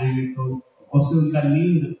हलवा खाएंगे तो उससे उनका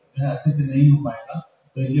नींद जो है अच्छे से नहीं हो पाएगा,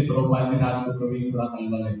 तो इसलिए प्रभुपाद जी रात को कभी थोड़ा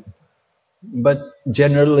हलवा लेते थे। But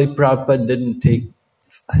generally Prabhupada didn't take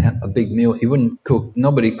a big meal. He wouldn't cook.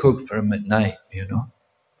 Nobody cooked for him at night, you know.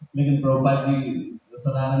 लेकिन प्रभुपाद जी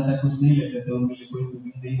साधारणतः कुछ नहीं लेते थे, उनके लिए कोई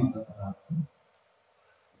कुकिंग नहीं होता था रात को।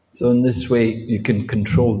 So in this way you can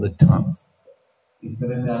control the tongue. इस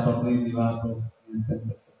तरह से आप अपनी जीवन को नियंत्रित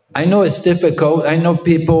कर सकते हैं। I know it's difficult. I know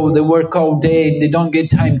people, they work all day and they don't get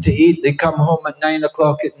time to eat. They come home at 9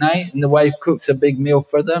 o'clock at night and the wife cooks a big meal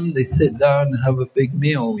for them. They sit down and have a big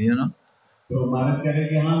meal, you know. तो मारत करे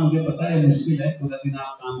कि हाँ मुझे पता है मुश्किल है, पूरा दिन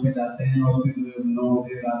आप काम पे जाते हैं और फिर 9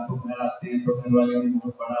 बजे रात को घर आते हैं तो घर वाले ने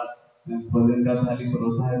बहुत बड़ा भोजन का थाली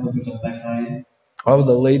परोसा है तो फिर लगता है खाएं। All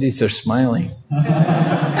the ladies are smiling.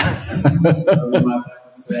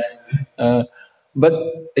 But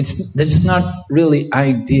it's not really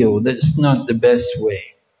ideal. That's not the best way.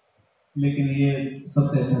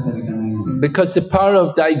 Because the power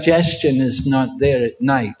of digestion is not there at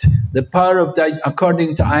night. The power of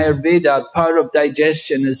according to Ayurveda, power of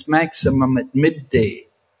digestion is maximum at midday,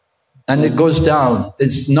 and it goes down.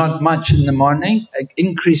 It's not much in the morning. It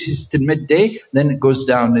increases to midday, then it goes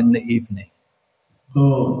down in the evening. तो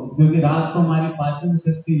क्योंकि रात को हमारी पाचन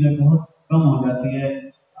शक्ति जो बहुत कम हो जाती है,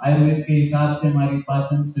 आयुर्वेद के हिसाब से हमारी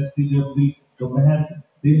पाचन शक्ति जो दोपहर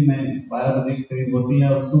दिन में 12 बजे के करीब होती है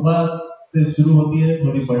और सुबह से शुरू होती है,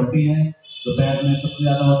 थोड़ी बढ़ती है, दोपहर में सबसे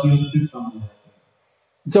ज्यादा होती है और फिर कम हो जाती है।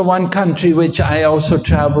 So one country which I also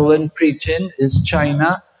travel and preach in is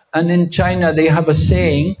China, and in China they have a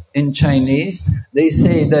saying in Chinese. They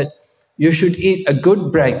say that you should eat a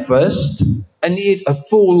good breakfast and eat a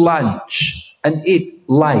full lunch. And eat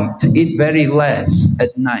light, eat very less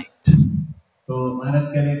at night. तो महाराज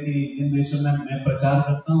कह रहे कि जिन देशों में मैं प्रचार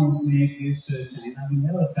करता हूँ उसमें एक देश चाइना भी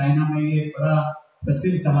है, और चाइना में ये बड़ा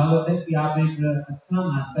प्रसिद्ध कहावत है कि आप एक अच्छा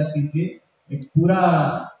नाश्ता कीजिए, एक पूरा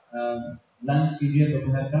लंच कीजिए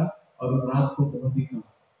दोपहर का, और रात को बहुत ही कम।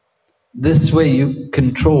 This way you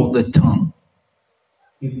control the tongue.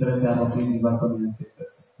 इस तरह से आप अपनी जीवन को नियंत्रित कर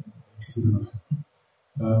सकते हैं।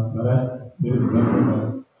 महाराज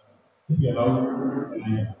if you allow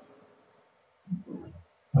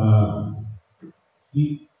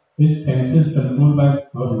his senses controlled by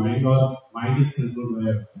our mind or mind is controlled by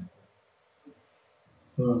our senses.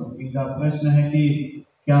 तो इनका प्रश्न है कि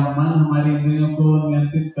क्या मन हमारी इंद्रियों को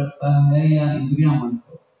नियंत्रित करता है या इंद्रियां मन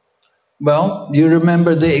को? Well, you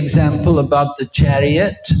remember the example about the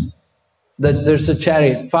chariot? That there's a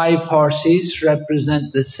chariot, 5 horses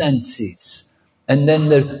represent the senses. And then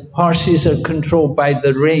the horses are controlled by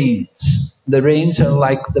the reins. The reins are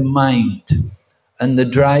like the mind. And the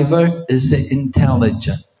driver is the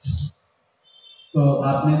intelligence. तो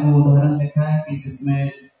आपने वो उदाहरण देखा है कि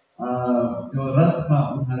जिसमें जो रथ का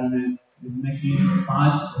उदाहरण है, जिसमें कि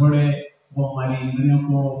 5 घोड़े वो हमारी इंद्रियों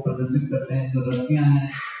को प्रदर्शित करते हैं, जो रस्सियां हैं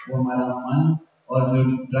वो हमारा मन, और जो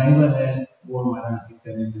ड्राइवर है वो हमारा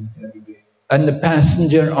इंटेलिजेंस है, विवेक। And the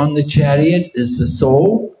passenger on the chariot is the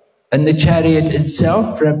soul, and the chariot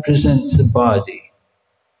itself represents the body.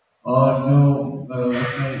 और जो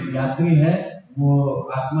उसमें यात्री है वो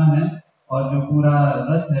आत्मा है और जो पूरा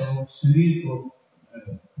रथ है वो शरीर को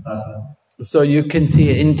बताता है. So you can see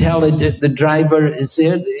the driver is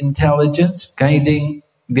there, the intelligence guiding,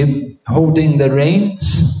 holding the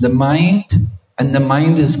reins, the mind, and the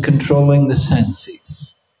mind is controlling the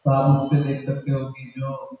senses. तो आप उससे देख सकते हो कि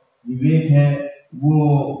जो विवेक है वो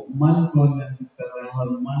मन को नियंत्रित कर रहा है और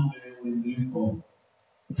मन जो है वो इंद्रियों को.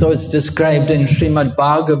 So it's described in Srimad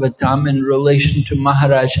Bhagavatam in relation to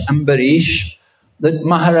Maharaj Ambarish, that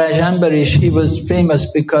Maharaj Ambarish, he was famous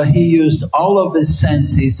because he used all of his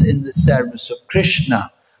senses in the service of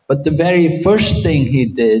Krishna. But the very first thing he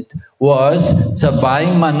did was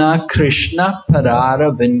Savai Mana Krishna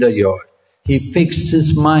Parara Vindayor. He fixed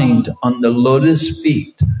his mind on the lotus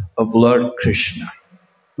feet of Lord Krishna.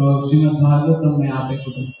 तो श्रीमद् भागवतम में आप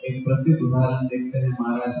एक प्रसिद्ध उदाहरण देखते हैं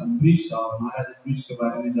महाराज अम्बरीश का. और महाराज अम्बरीश के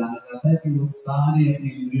बारे में जाना जाता है कि वो सारे अपनी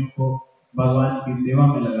इंद्रियों को भगवान की सेवा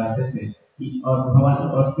में लगाते थे और भगवान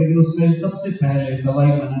और लेकिन उसमें सबसे पहले सवाई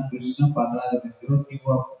मना कृष्ण पादार विंदो कि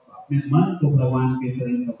वो अपने मन को भगवान के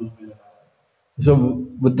चरण कमल में लगाते. So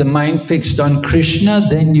with the mind fixed on Krishna,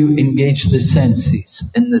 then you engage the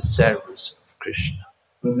senses in the service of Krishna.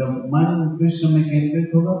 तो जब मन कृष्ण में केंद्रित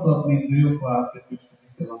होगा तो अपनी इंद्रियों को आपके कृष्ण की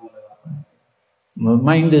सेवा में लगाता है. The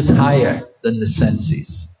mind is higher than the senses.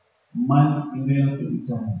 मन इंद्रियों से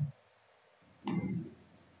ऊंचा है.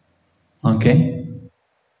 Okay.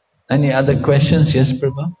 Any other questions? Yes,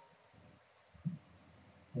 Prabhu?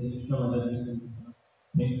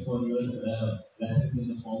 Thanks for your lessons in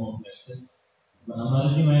the form of lectures.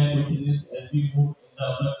 Maharaj, my question is, as we move in the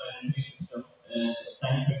upper planetary system,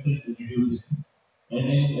 time factor reduces. And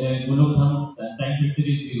in Golokam, time factor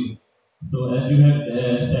is 0. So as you have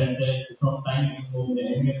said that from time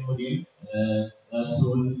immemorial, the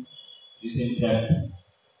soul is intact.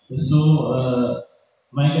 So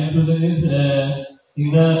my conclusion is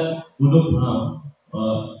in the Golokam,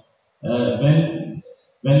 when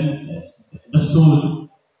the soul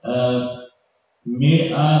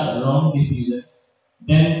made a wrong decision,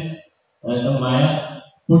 then the Maya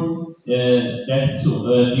put that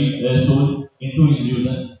soul into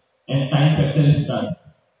illusion and time factor starts.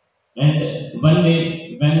 And one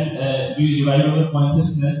day when we revive our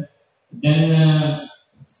consciousness, then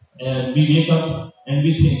we wake up and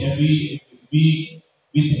we think and we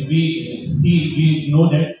see, we know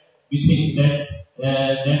that, we think that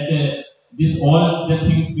this all the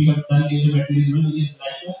things we have done in the material world is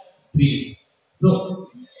like a dream. So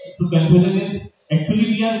to conclusion is actually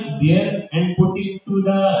we are there and put into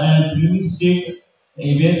the dreaming state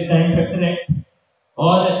where time factor act,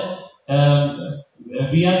 or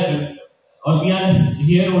we are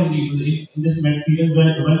here only in this material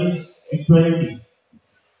world in actuality.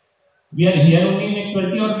 We are here only in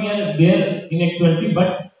actuality, or we are there in actuality,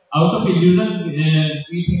 but out of illusion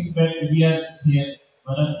we think that we are here.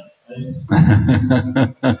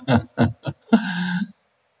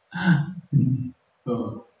 तो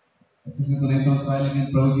अच्छे से तो नहीं समझ पाए, लेकिन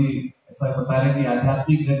प्रभु जी ऐसा बता रहे कि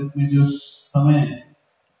आध्यात्मिक जगत में जो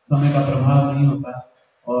समय का प्रभाव नहीं होता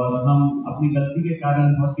और हम अपनी गलती के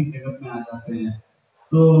कारण भौतिक जगत में आ जाते हैं.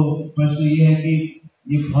 तो प्रश्न ये है कि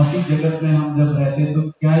ये भौतिक जगत में हम जब रहते हैं तो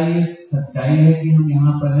क्या ये सच्चाई है कि हम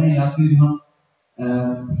यहाँ पर हैं, या फिर हम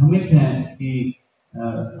भ्रमित हैं कि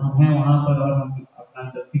हम हैं वहाँ पर और हम अपना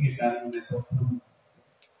गलती के कारण ऐसा.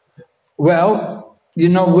 Well, you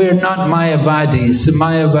know, we're not Mayavadis. The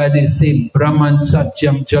Mayavadis say Brahman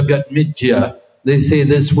Satyam Jagat Mithya. They say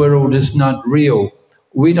this world is not real.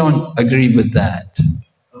 We don't agree with that.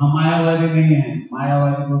 हम मायावादी नहीं हैं.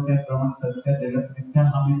 मायावादी बोलते हैं ब्रह्म सत्य जगत मिथ्या.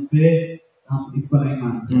 हम इसको नहीं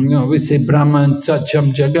मानते. No, we say Brahman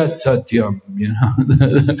Satyam Jagat Satyam. You know,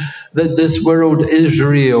 that this world is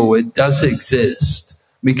real. It does exist.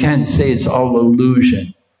 We can't say it's all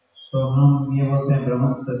illusion. तो हम ये बोलते हैं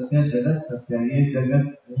ब्रह्म सत्य जगत सत्य. ये जगत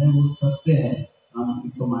है वो सत्य है, हम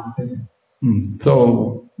इसको मानते हैं. So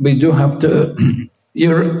we do have to.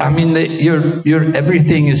 Your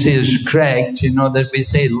everything you say is correct. You know that we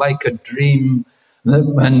say like a dream,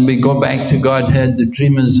 and we go back to Godhead. The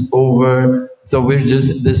dream is over. So we're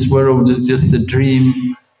just, this world is just a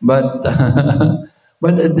dream. But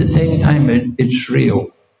but at the same time, it's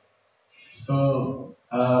real. तो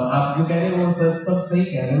आप जो कह रहे हो वो सब सही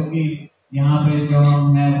कह रहे हो कि यहाँ पे जो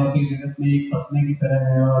हम हैं भौतिक जगत में एक सपने की तरह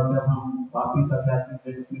है, और जब हम वापिस आध्यात्मिक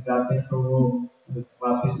जगत में जाते हैं तो वो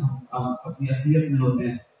वापिस हम अपनी असलियत में होते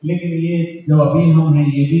हैं. लेकिन ये जो अभी हम हैं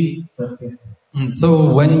ये भी सत्य है. So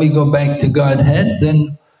when we go back to Godhead,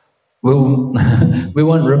 then we'll we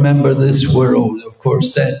won't remember this world. Of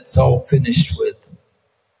course, that's all finished with.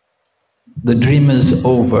 The dream is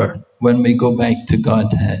over when we go back to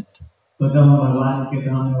Godhead. तो जब हम भगवान के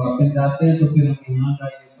धाम में वापस जाते हैं तो फिर हम यहाँ का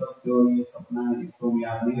ये सब जो ये सपना है इसको भी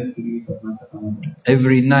याद नहीं रखते ये सपना खत्म हो जाता है.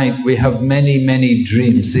 Every night we have many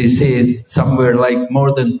dreams. They say somewhere like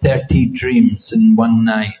more than 30 dreams in one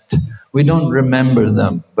night. We don't remember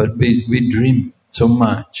them, but we dream so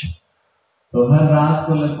much. तो हर रात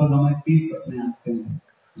को लगभग हमें 30 सपने आते हैं.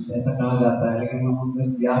 ऐसा कहा जाता है लेकिन हम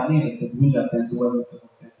बस याद नहीं रखते, भूल जाते हैं, सुबह उठते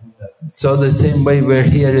हैं भूल जाते हैं. So the same way we're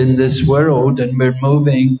here in this world and we're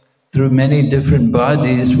moving through many different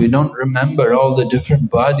bodies, we don't remember all the different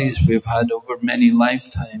bodies we've had over many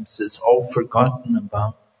lifetimes. It's all forgotten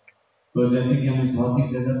about. तो जैसे कि हम इस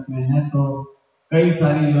भौतिक जगत में हैं तो कई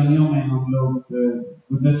सारी योनियों में हम लोग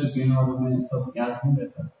गुजर चुके हैं और हमें सब याद नहीं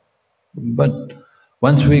रहता. But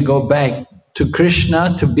once we go back to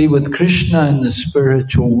Krishna, to be with Krishna in the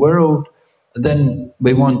spiritual world, then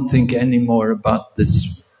we won't think any more about this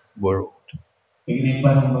world. लेकिन एक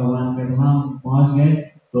बार हम भगवान के धाम पहुंच गए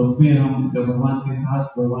तो फिर हम जब भगवान के साथ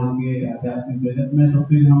भगवान के आध्यात्मिक जगत में तो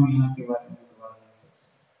फिर हम यहाँ के बारे में दोबारा नहीं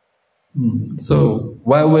सोचेंगे. So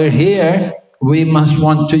while we're here, we must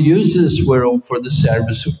want to use this world for the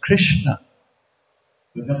service of Krishna.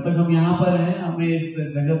 तो जब तक हम यहाँ पर हैं हमें इस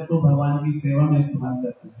जगत को भगवान की सेवा में इस्तेमाल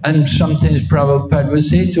करना चाहिए. And sometimes Prabhupada would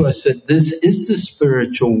say to us that this is the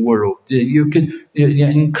spiritual world.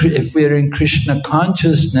 If we're in Krishna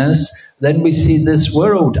consciousness, then we see this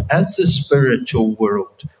world as the spiritual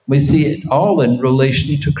world. We see it all in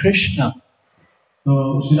relation to Krishna. तो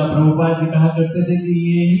श्रीला प्रभुपाद जी कहा करते थे कि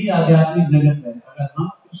ये ही आध्यात्मिक जगत है. अगर हम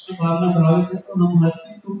कृष्ण भाव में प्रभावित हैं तो हम हर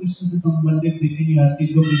चीज को कृष्ण से संबंधित देखेंगे, हर चीज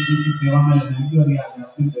को कृष्ण की सेवा में लगाएंगे और ये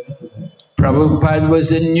आध्यात्मिक जगत हो जाएगा. Prabhupada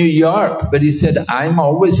was in New York, but he said, I'm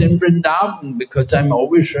always in Vrindavan because I'm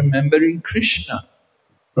always remembering Krishna.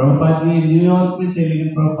 Prabhupada ji New York में थे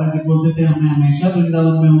लेकिन प्रभुपाद जी बोलते थे मैं हमेशा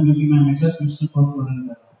वृंदावन में हूँ क्योंकि मैं हमेशा कृष्ण को स्मरण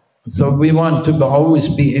कर रहा हूँ. So we want to always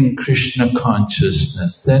be in Krishna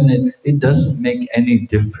consciousness. Then it doesn't make any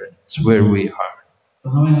difference where we are. तो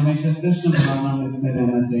हमें हमेशा कृष्ण भावना में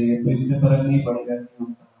रहना चाहिए. तो इससे फर्क नहीं पड़ेगा कि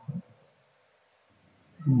हम कहाँ पर.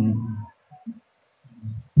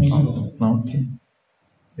 Okay.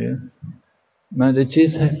 Yes. Madaji,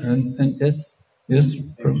 and yes,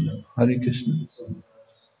 Hare Krishna.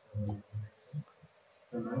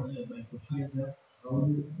 My question is that how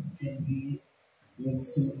can we make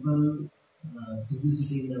simple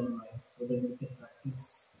simplicity in our life so that we can practice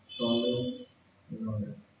tolerance in our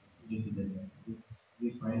day-to-day life, which we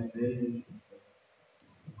find very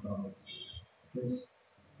difficult. Because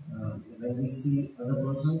when we see other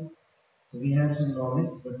person, so we have some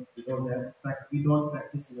knowledge, but we don't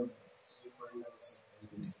practice in our life. So we find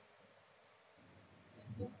ourselves.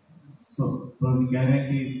 So हम कह रहे हैं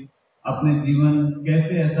कि अपने जीवन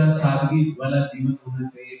कैसे ऐसा सादगी वाला जीवन होना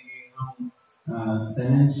चाहिए कि हम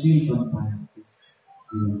सहनशील बन पाए.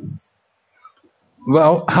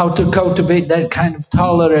 Well, how to cultivate that kind of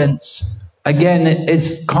tolerance? Again, it's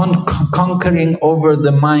conquering over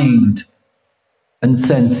the mind and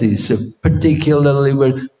senses. So particularly,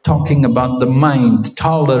 we're talking about the mind.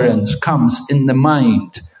 Tolerance comes in the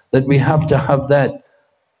mind, that we have to have that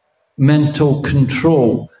mental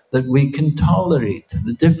control, that we can tolerate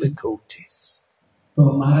the difficulties. तो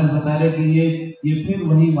महाराज बता रहे कि ये फिर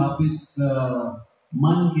वही वापस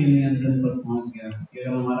मन के नियंत्रण पर पहुंच गया कि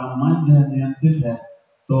अगर हमारा मन जो है नियंत्रित है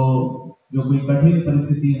तो जो कोई कठिन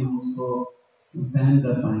परिस्थिति है हम उसको सहन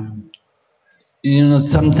कर पाएंगे. You know,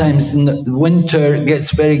 sometimes in the winter it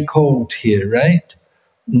gets very cold here, right?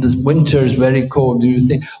 This winter is very cold. You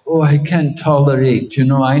think, oh, I can't tolerate. You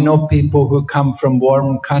know, I know people who come from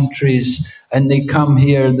warm countries and they come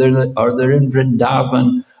here, they're in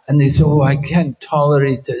Vrindavan, and they say, oh, I can't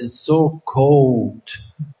tolerate it. It's so cold.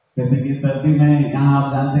 जैसे कि सर्दी में यहाँ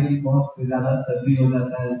आप जानते हैं कि बहुत ज़्यादा सर्दी हो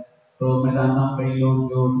जाता है. तो मैं जानता हूँ कई लोग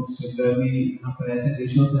जो गर्मी यहाँ पर ऐसे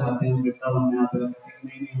देशों से आते हैं वृंदावन में आते हैं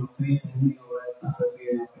नहीं हमसे ही सहन नहीं हो रहा है, इतना सर्दी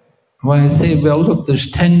है यहाँ पे. Well, I say, well, look, there's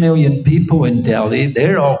 10 million people in Delhi.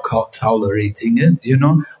 They're all tolerating it, you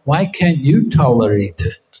know. Why can't you tolerate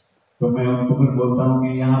it? तो मैं उनको फिर बोलता हूँ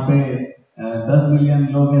कि यहाँ पे 10 मिलियन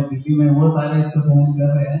लोग हैं दिल्ली में, वो सारे इसको सहन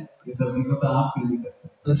कर रहे हैं, ये सर्दी को तो आप क्यों नहीं कर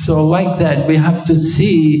सकते? So like that, we have to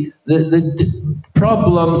see the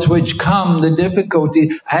problems which come, the difficulty.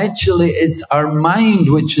 Actually, it's our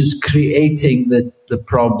mind which is creating the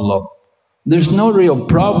problem. There's no real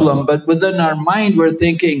problem, but within our mind we're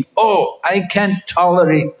thinking, oh, I can't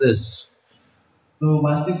tolerate this. तो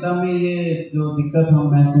वास्तविकता में ये जो दिक्कत हम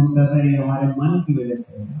महसूस कर रहे हैं हमारे मन की वजह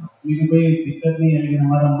से है. असली में कोई दिक्कत नहीं है लेकिन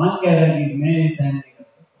हमारा मन कह रहा है कि मैं ये सहन नहीं कर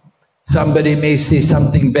सकता. Somebody may say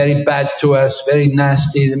something very bad to us, very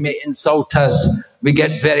nasty, they may insult us. We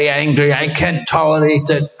get very angry. I can't tolerate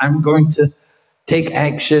it. I'm going to take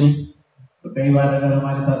action. तो कई बार अगर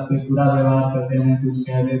हमारे साथ कोई बुरा व्यवहार करते हैं, कुछ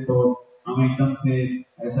कह दे, तो हम एकदम से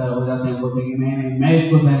ऐसा हो जाते हैं, बोलते हैं कि नहीं, मैं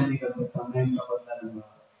इसको सहन नहीं कर सकता, मैं इसका बदला लूंगा.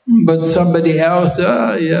 But somebody else,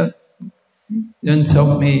 yeah, you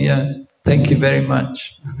insult me, yeah, thank you very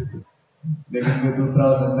much. लेकिन कोई दूसरा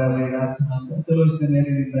हो सकता है, अच्छा चलो इसने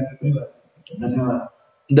मेरी निंदा की, कोई बात नहीं, धन्यवाद.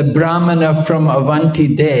 The Brahmana from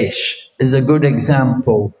Avanti Desh is a good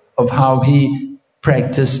example of how he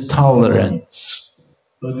practiced tolerance.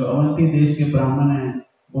 तो जो अवंती देश के ब्राह्मण हैं,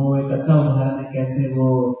 वो एक अच्छा उदाहरण है कैसे वो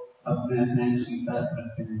अपने सहनशीलता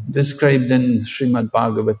रखते हैं. Described in Srimad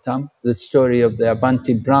Bhagavatam, the story of the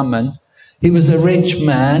Avanti Brahman. He was a rich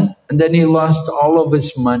man, and then he lost all of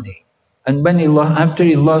his money. And when after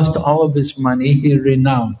he lost all of his money, he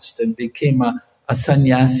renounced and became a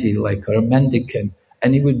sannyasi, like a mendicant,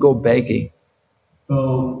 and he would go begging.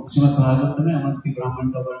 तो श्रीमद् भागवत में अवंती ब्राह्मण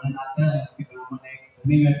का वर्णन आता है. अवंती ब्राह्मण एक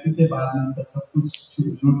धनी व्यक्ति थे, बाद में उनका सब कुछ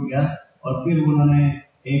लूट गया और फिर उन्होंने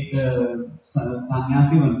एक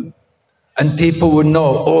सन्यासी बन गए. And people would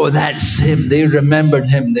know, oh, that's him. They remembered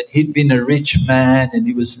him, that he'd been a rich man and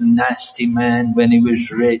he was a nasty man when he was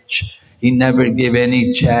rich. He never gave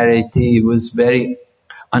any charity. He was very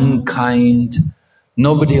unkind.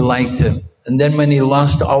 Nobody liked him. And then when he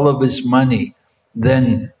lost all of his money,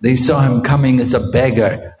 then they saw him coming as a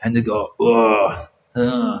beggar and they go, oh,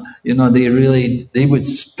 you know, they would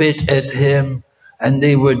spit at him and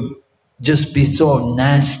they would just be so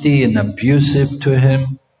nasty and abusive to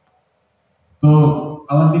him. तो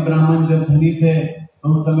अवंती ब्राह्मण जब धनी थे, तो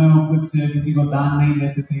उस समय वो कुछ किसी को दान नहीं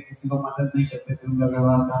देते थे, किसी को मदद नहीं करते थे, उनका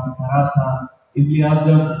व्यवहार काफी खराब था. इसलिए अब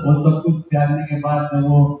जब वो सब कुछ त्यागने के बाद जब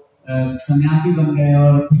वो सन्यासी बन गए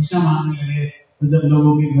और भिक्षा मांगने लगे, तो जब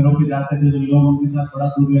लोगों के घरों पे जाते थे, तो लोग उनके साथ बड़ा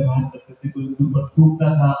दुर्व्यवहार करते थे. कोई उनके ऊपर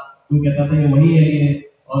थूकता था, कोई कहता था ये वही है ये,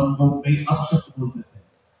 और उनको कई अपशब्द बोलते थे.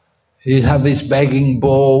 He'd have his begging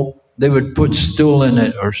bowl, they would put stool in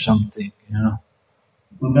it or something, you know.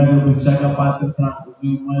 उनका जो भिक्षा का पात्र था,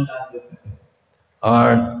 उसमें मल डाल देते थे. Or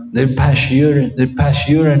they'd pass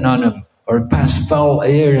urine on him, or pass foul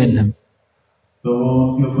air in him. तो वो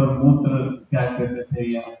उनके ऊपर मूत्र त्याग करते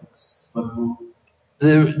थे या बदबू.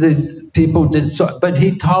 The people did so, but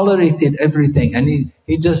he tolerated everything, and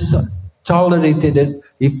he just tolerated it.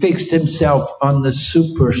 He fixed himself on the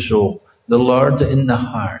super soul, the Lord in the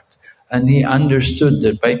heart, and he understood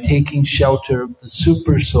that by taking shelter of the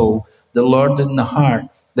super soul, the Lord in the heart,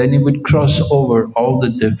 then he would cross over all the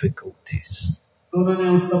difficulties. तो उन्होंने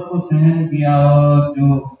उस सब को सहन किया और जो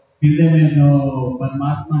हृदय में जो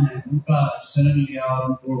परमात्मा है उनका शरण लिया और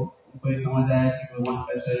उनको ये समझ आया कि भगवान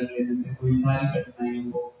का शरण लेने से कोई सारी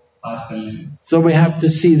कठिनाइयों को पार कर लेंगे. So we have to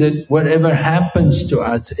see that whatever happens to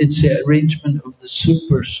us, it's the arrangement of the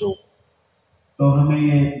super soul. तो हमें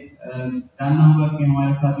ये जानना होगा कि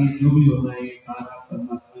हमारे साथ ये जो भी होता है ये सारा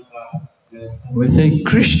परमात्मा का. We say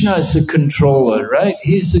Krishna is the controller, right?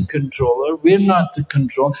 He's the controller, we're not the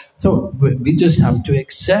controller. So we just have to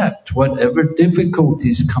accept whatever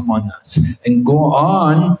difficulties come on us and go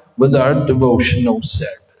on with our devotional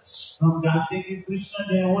service. हम जानते हैं कि कृष्ण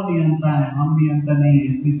जो है वो नियंता है, हम नियंता नहीं है,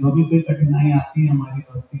 इसलिए जो भी कोई कठिनाई आती है हमारी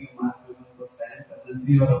भक्ति के मार्ग में उनको सहन करना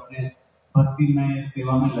चाहिए और अपने भक्ति में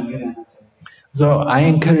सेवा में लगे रहना चाहिए. So I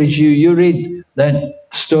encourage you, you read that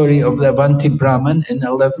story of the Avanti Brahman in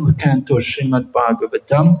 11th canto Srimad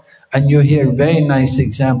Bhagavatam, and you hear a very nice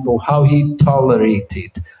example how he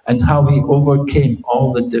tolerated and how he overcame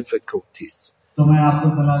all the difficulties. तो मैं आपको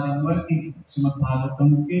सलाह दूंगा कि श्रीमद्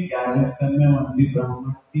भागवतम के 11वें स्कंद में अवंती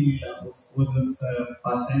ब्राह्मण की लीला उसको जो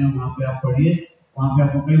पास है वहाँ पे आप पढ़िए, वहाँ पे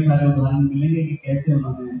आपको कई सारे उदाहरण मिलेंगे कि कैसे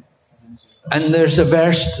उन्होंने. And there's a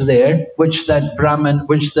verse there which that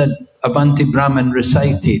Avanti Brahman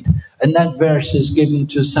recited, and that verse is given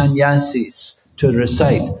to sannyasis to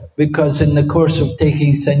recite, because in the course of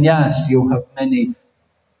taking sannyas you have many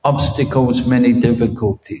obstacles, many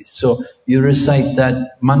difficulties. So you recite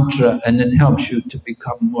that mantra and it helps you to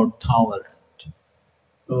become more tolerant.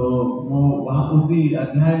 तो वो वहाँ उसी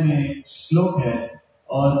अध्याय में श्लोक है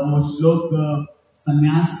और वो श्लोक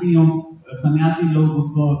सन्यासी लोग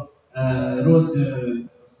उसको रोज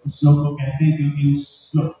श्लोक को कहते हैं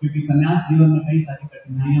क्योंकि सन्यास जीवन में कई सारी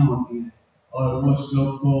कठिनाइयां होती हैं और वो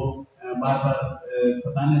श्लोक को बार बार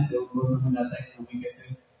बताने से उनको समझ आता है कि हमें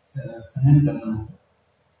कैसे सहन करना है.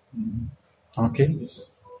 Okay.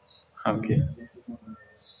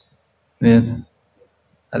 Yes.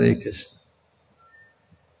 Hare Krishna.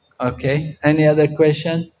 Okay. Any other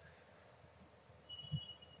question?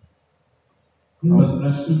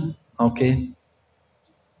 Okay.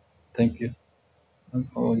 Thank you.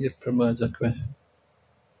 Oh, yes, Prabhupada has a question.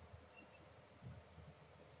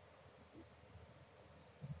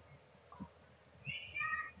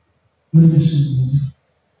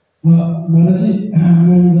 महाराज जी,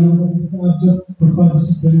 मैं जानता था आप जब प्रभुपाद जी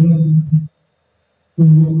से पहली बार मिले थे तो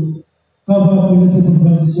कब आप मिले थे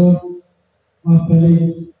प्रभुपाद जी से, और आप पहले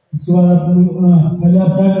पहले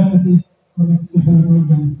आप क्या करते थे और इसके बारे में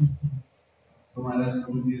जानना चाहते हैं। So Maharaj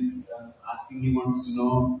Prabhuji is asking, he wants to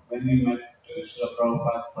know when you met Srila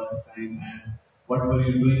Prabhupada first time and what were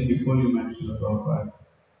you doing before you met Srila Prabhupada?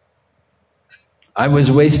 I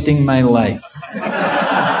was wasting my life.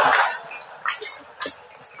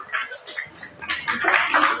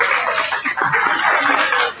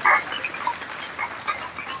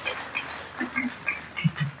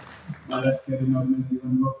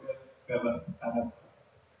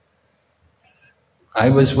 I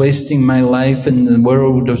was wasting my life in the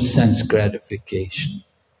world of sense gratification.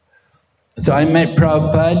 So I met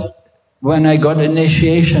Prabhupada when I got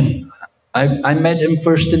initiation. I met him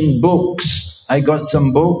first in books. I got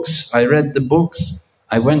some books, I read the books.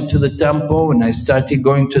 I went to the temple and I started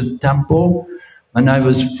going to the temple. When I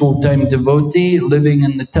was full-time devotee living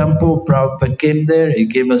in the temple, Prabhupada came there, he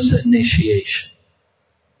gave us initiation.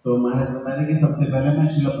 तो महाराज बता रहे कि सबसे पहले मैं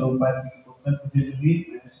श्रील प्रभुपाद जी की पुस्तक मुझे मिली,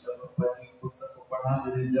 मैंने श्रील प्रभुपाद जी की पुस्तक को पढ़ा,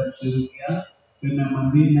 मैंने जब शुरू किया फिर मैं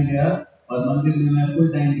मंदिर में गया और मंदिर में मैं फुल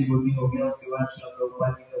टाइम डिवोटी हो गया। उसके बाद श्रील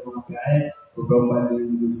प्रभुपाद जी जब वहाँ पे आए तो प्रभुपाद जी ने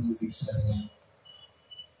मुझे दीक्षा दी।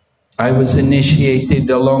 I was initiated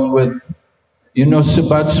along with, you know,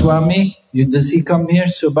 Swami? Does he come here,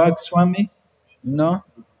 Swami? No?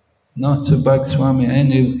 No, Swami.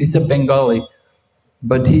 He's a Bengali,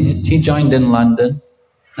 but he joined in London.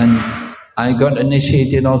 And I got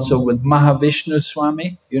initiated also with Mahavishnu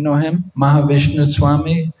Swami. You know him? Mahavishnu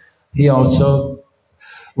Swami. He also,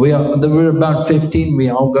 there were about 15, we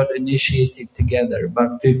all got initiated together,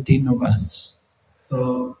 about 15 of us.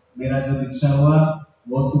 So, मेरा जो दीक्षा हुआ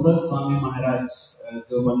वो सुबह स्वामी महाराज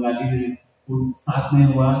जो बंगाली हैं उन साथ में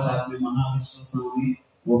हुआ, साथ में महाविष्णु स्वामी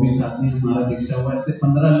वो भी साथ में हमारा दीक्षा हुआ। ऐसे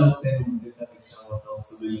 15 लोग थे, उनके साथ दीक्षा हुआ था उस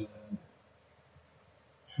समय।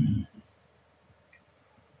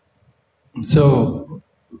 So,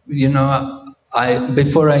 you know,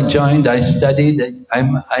 before I joined, I studied. I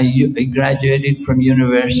graduated from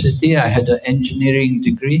university. I had an engineering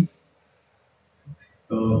degree.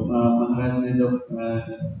 तो महाराज ने जब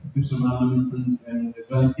कृष्ण महामंत्र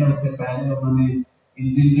ज्वाइन किया उससे पहले उन्होंने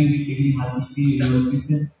इंजीनियरिंग की डिग्री हासिल की यूनिवर्सिटी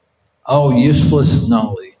से। Oh, useless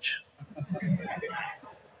knowledge.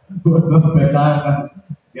 वो सब बेकार का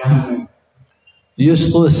ज्ञान है।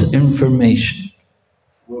 Useless information.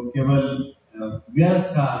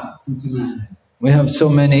 We have so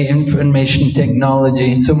many information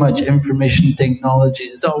technology, so much information technology,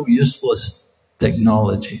 it's all useless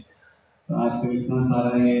technology.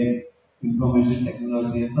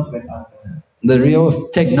 The real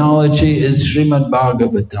technology is Srimad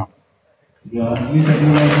Bhagavatam.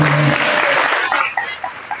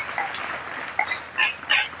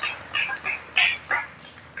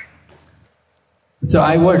 So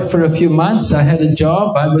I worked for a few months, I had a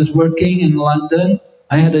job, I was working in London,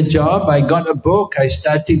 I had a job, I got a book, I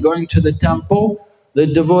started going to the temple. The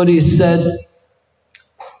devotees said,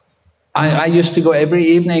 I used to go every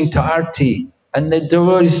evening to Arti, and the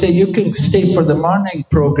devotees said, you can stay for the morning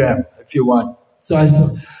program if you want. So I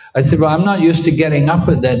said, well, I'm not used to getting up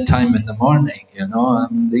at that time in the morning, you know,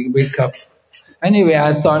 they wake up. Anyway,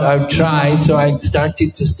 I thought I'd try, so I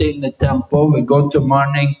started to stay in the temple, we go to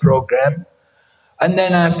morning program. And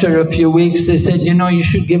then after a few weeks, they said, you know, you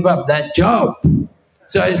should give up that job.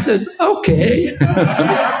 So I said, okay.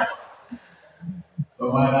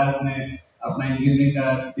 तो महाराज ने अपना engineering का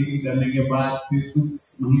degree करने के बाद फिर कुछ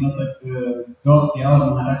महीनों तक जॉब किया और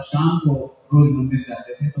महाराज शाम को रोज मंदिर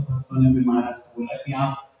जाते थे। तो भक्तों ने भी महाराज को बोला कि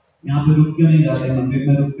आप यहाँ पे रुक क्यों नहीं जाते, मंदिर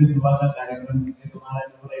में रुक के सुबह का कार्यक्रम कीजिए। तो महाराज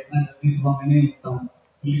ने बोला इतना जल्दी सुबह में नहीं उठता हूँ,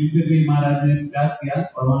 लेकिन फिर भी महाराज ने प्रयास किया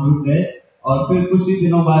और वहाँ रुक गए। और फिर कुछ ही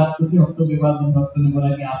दिनों बाद, कुछ ही हफ्तों के बाद उन भक्तों ने बोला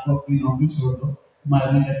कि आपको अपनी नौकरी छोड़ दो।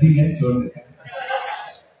 महाराज ने कहा ठीक है, छोड़ देते हैं।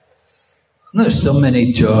 There's so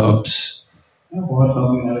many jobs.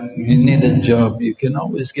 You need a job, you can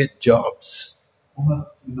always get jobs.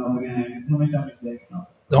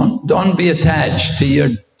 Don't be attached to your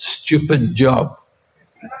stupid job.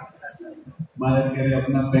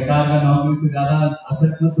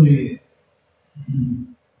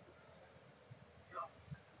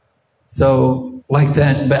 So, like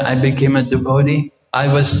that, I became a devotee. I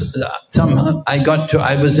was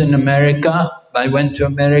in America. I went to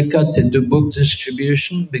America to do book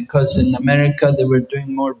distribution because in America they were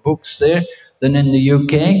doing more books there than in the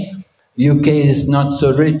UK. UK is not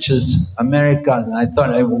so rich as America. And I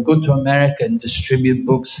thought I would go to America and distribute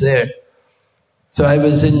books there. So I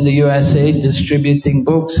was in the USA distributing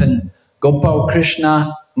books, and Gopal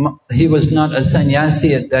Krishna, he was not a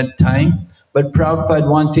sannyasi at that time, but Prabhupada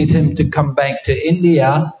wanted him to come back to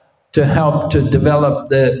India to help to develop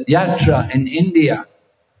the yatra in India.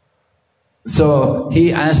 So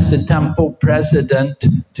he asked the temple president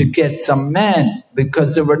to get some men,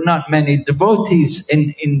 because there were not many devotees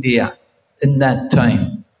in India in that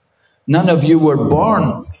time. None of you were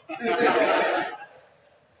born.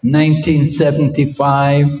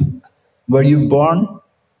 1975, were you born?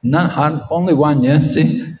 Not, only one, yes,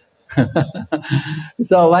 see?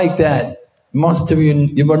 It's all like that. Most of you,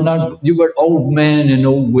 you were old men and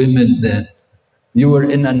old women then. You were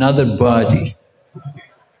in another body.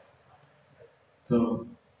 तो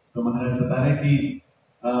महाराज बता रहे कि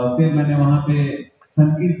फिर मैंने वहाँ पे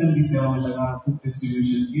संकीर्तन की सेवा में लगा, बुक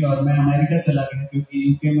डिस्ट्रीब्यूशन की, और मैं अमेरिका चला गया क्योंकि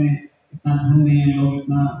यूके में इतना धन नहीं है, लोग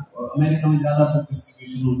इतना, अमेरिका में ज्यादा बुक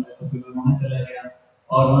डिस्ट्रीब्यूशन होता है, तो फिर मैं वहाँ चला गया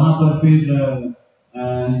और वहाँ पर फिर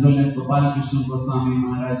गोपाल कृष्ण गोस्वामी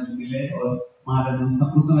महाराज मिले, और महाराज उस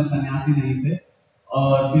समय सन्यासी नहीं थे,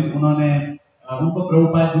 और फिर उनको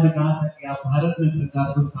प्रभुपाद जी ने कहा था कि आप भारत में प्रचार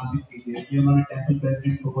को स्थापित कीजिए, इसलिए उन्होंने टेम्पल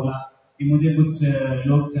प्रेसिडेंट को बोला कि मुझे कुछ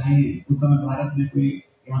लोग चाहिए। उस समय भारत में कोई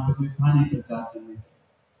यहाँ पे कोई था नहीं प्रचार करने।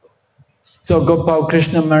 So Gopal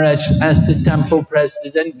Krishna Maharaj asked the temple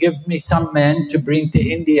president, give me some men to bring to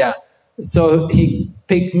India. So he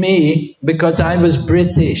picked me because I was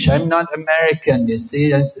British, I'm not American, you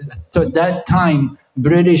see. So at that time,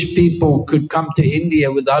 British people could come to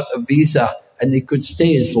India without a visa and they could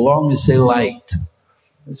stay as long as they liked.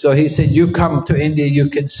 So he said, you come to India, you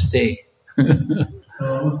can stay. तो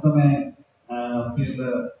उस समय फिर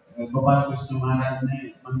गोपाल कृष्ण महाराज ने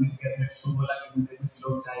मंदिर के अध्यक्ष को बोला कि मुझे कुछ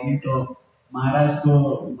लोग चाहिए, तो महाराज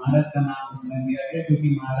का नाम उसमें दिया गया क्योंकि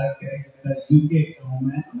महाराज कह रहे कि मेरा यूके का हूँ,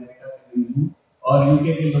 मैं अमेरिका का नहीं हूँ, और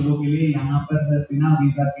यूके के लोगों के लिए यहाँ पर बिना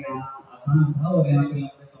वीजा के आना आसान था और यहाँ पे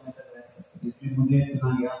लंबे समय तक रह सकते, इसलिए मुझे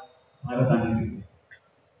चुना गया भारत आने के लिए।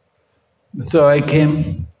 So I came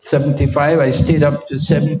 75, I stayed up to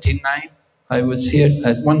 79. I was here.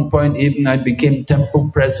 At one point even I became temple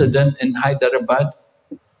president in Hyderabad.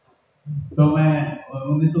 तो मैं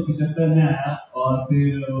 1975 में आया और फिर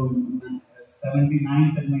 79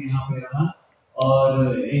 तक मैं यहाँ पे रहा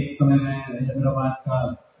और एक समय में हैदराबाद का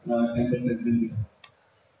टेम्पल प्रेसिडेंट था।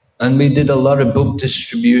 And we did a lot of book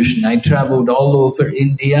distribution. I travelled all over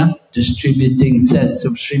India distributing sets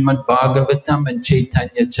of Srimad Bhagavatam and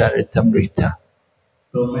Chaitanya Charitamrita.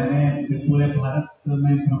 तो मैंने पूरे भारत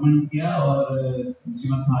में भ्रमण किया और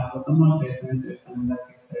श्रीमद् भागवतम और चैतन्य चरितामृत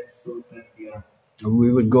के सेट्स को वितरण किया। We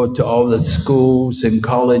would go to all the schools and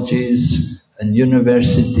colleges and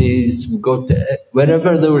universities. We go to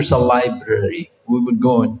wherever there was a library, we would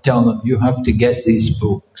go and tell them, you have to get these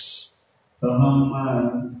books. तो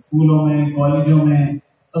हम स्कूलों में, कॉलेजों में,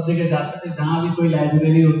 सब जगह जाते थे, जहाँ भी कोई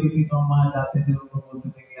लाइब्रेरी होती थी तो हम वहाँ जाते थे, उनको बोलते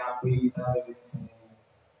थे कि आपको ये किताबें लेनी चाहिए।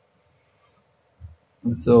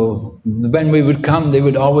 So when we would come, they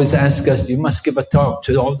would always ask us, you must give a talk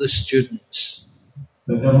to all the students.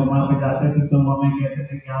 तो जब हम वहाँ पे जाते थे तो हमें कहते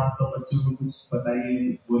थे कि आप सब बच्चों को कुछ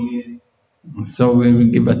बताइए, बोलिए। So we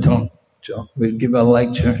would give a talk, we'd give a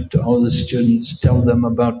lecture to all the students, tell them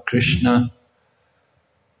about Krishna.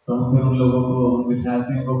 तो हम फिर उन लोगों को,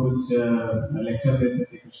 विद्यार्थियों को कुछ लेक्चर देते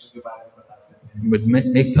थे, कृष्ण के बारे में बताते थे। Would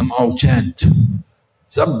make them all chant.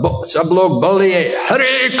 सब लोग बोलिए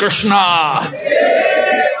हरे कृष्णा,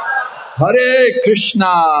 हरे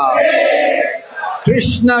कृष्णा,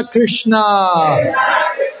 कृष्णा कृष्णा,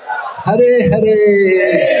 हरे हरे,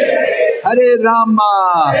 हरे रामा,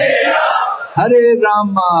 हरे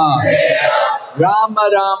Rama, Ram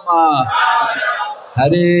Rama,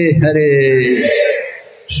 Hare Hare.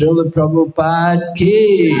 Srila Prabhupada ki,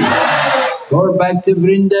 Gaur Bhakti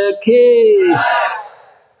Vrinda ki.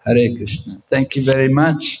 Hare Krishna. Thank you very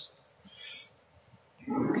much.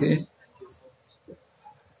 Okay.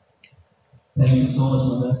 Thank you so much,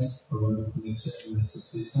 Maharaj, for wonderful lecture and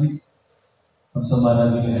association. हम सब महाराज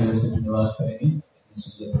जी के तरफ से धन्यवाद करेंगे इस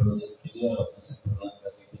सुंदर प्रवचन के लिए और अपने से प्रदान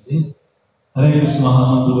करने के लिए। हरे कृष्ण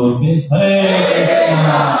महामंत्र बोल के हरे कृष्ण,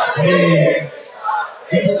 हरे कृष्ण,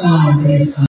 कृष्ण कृष्ण।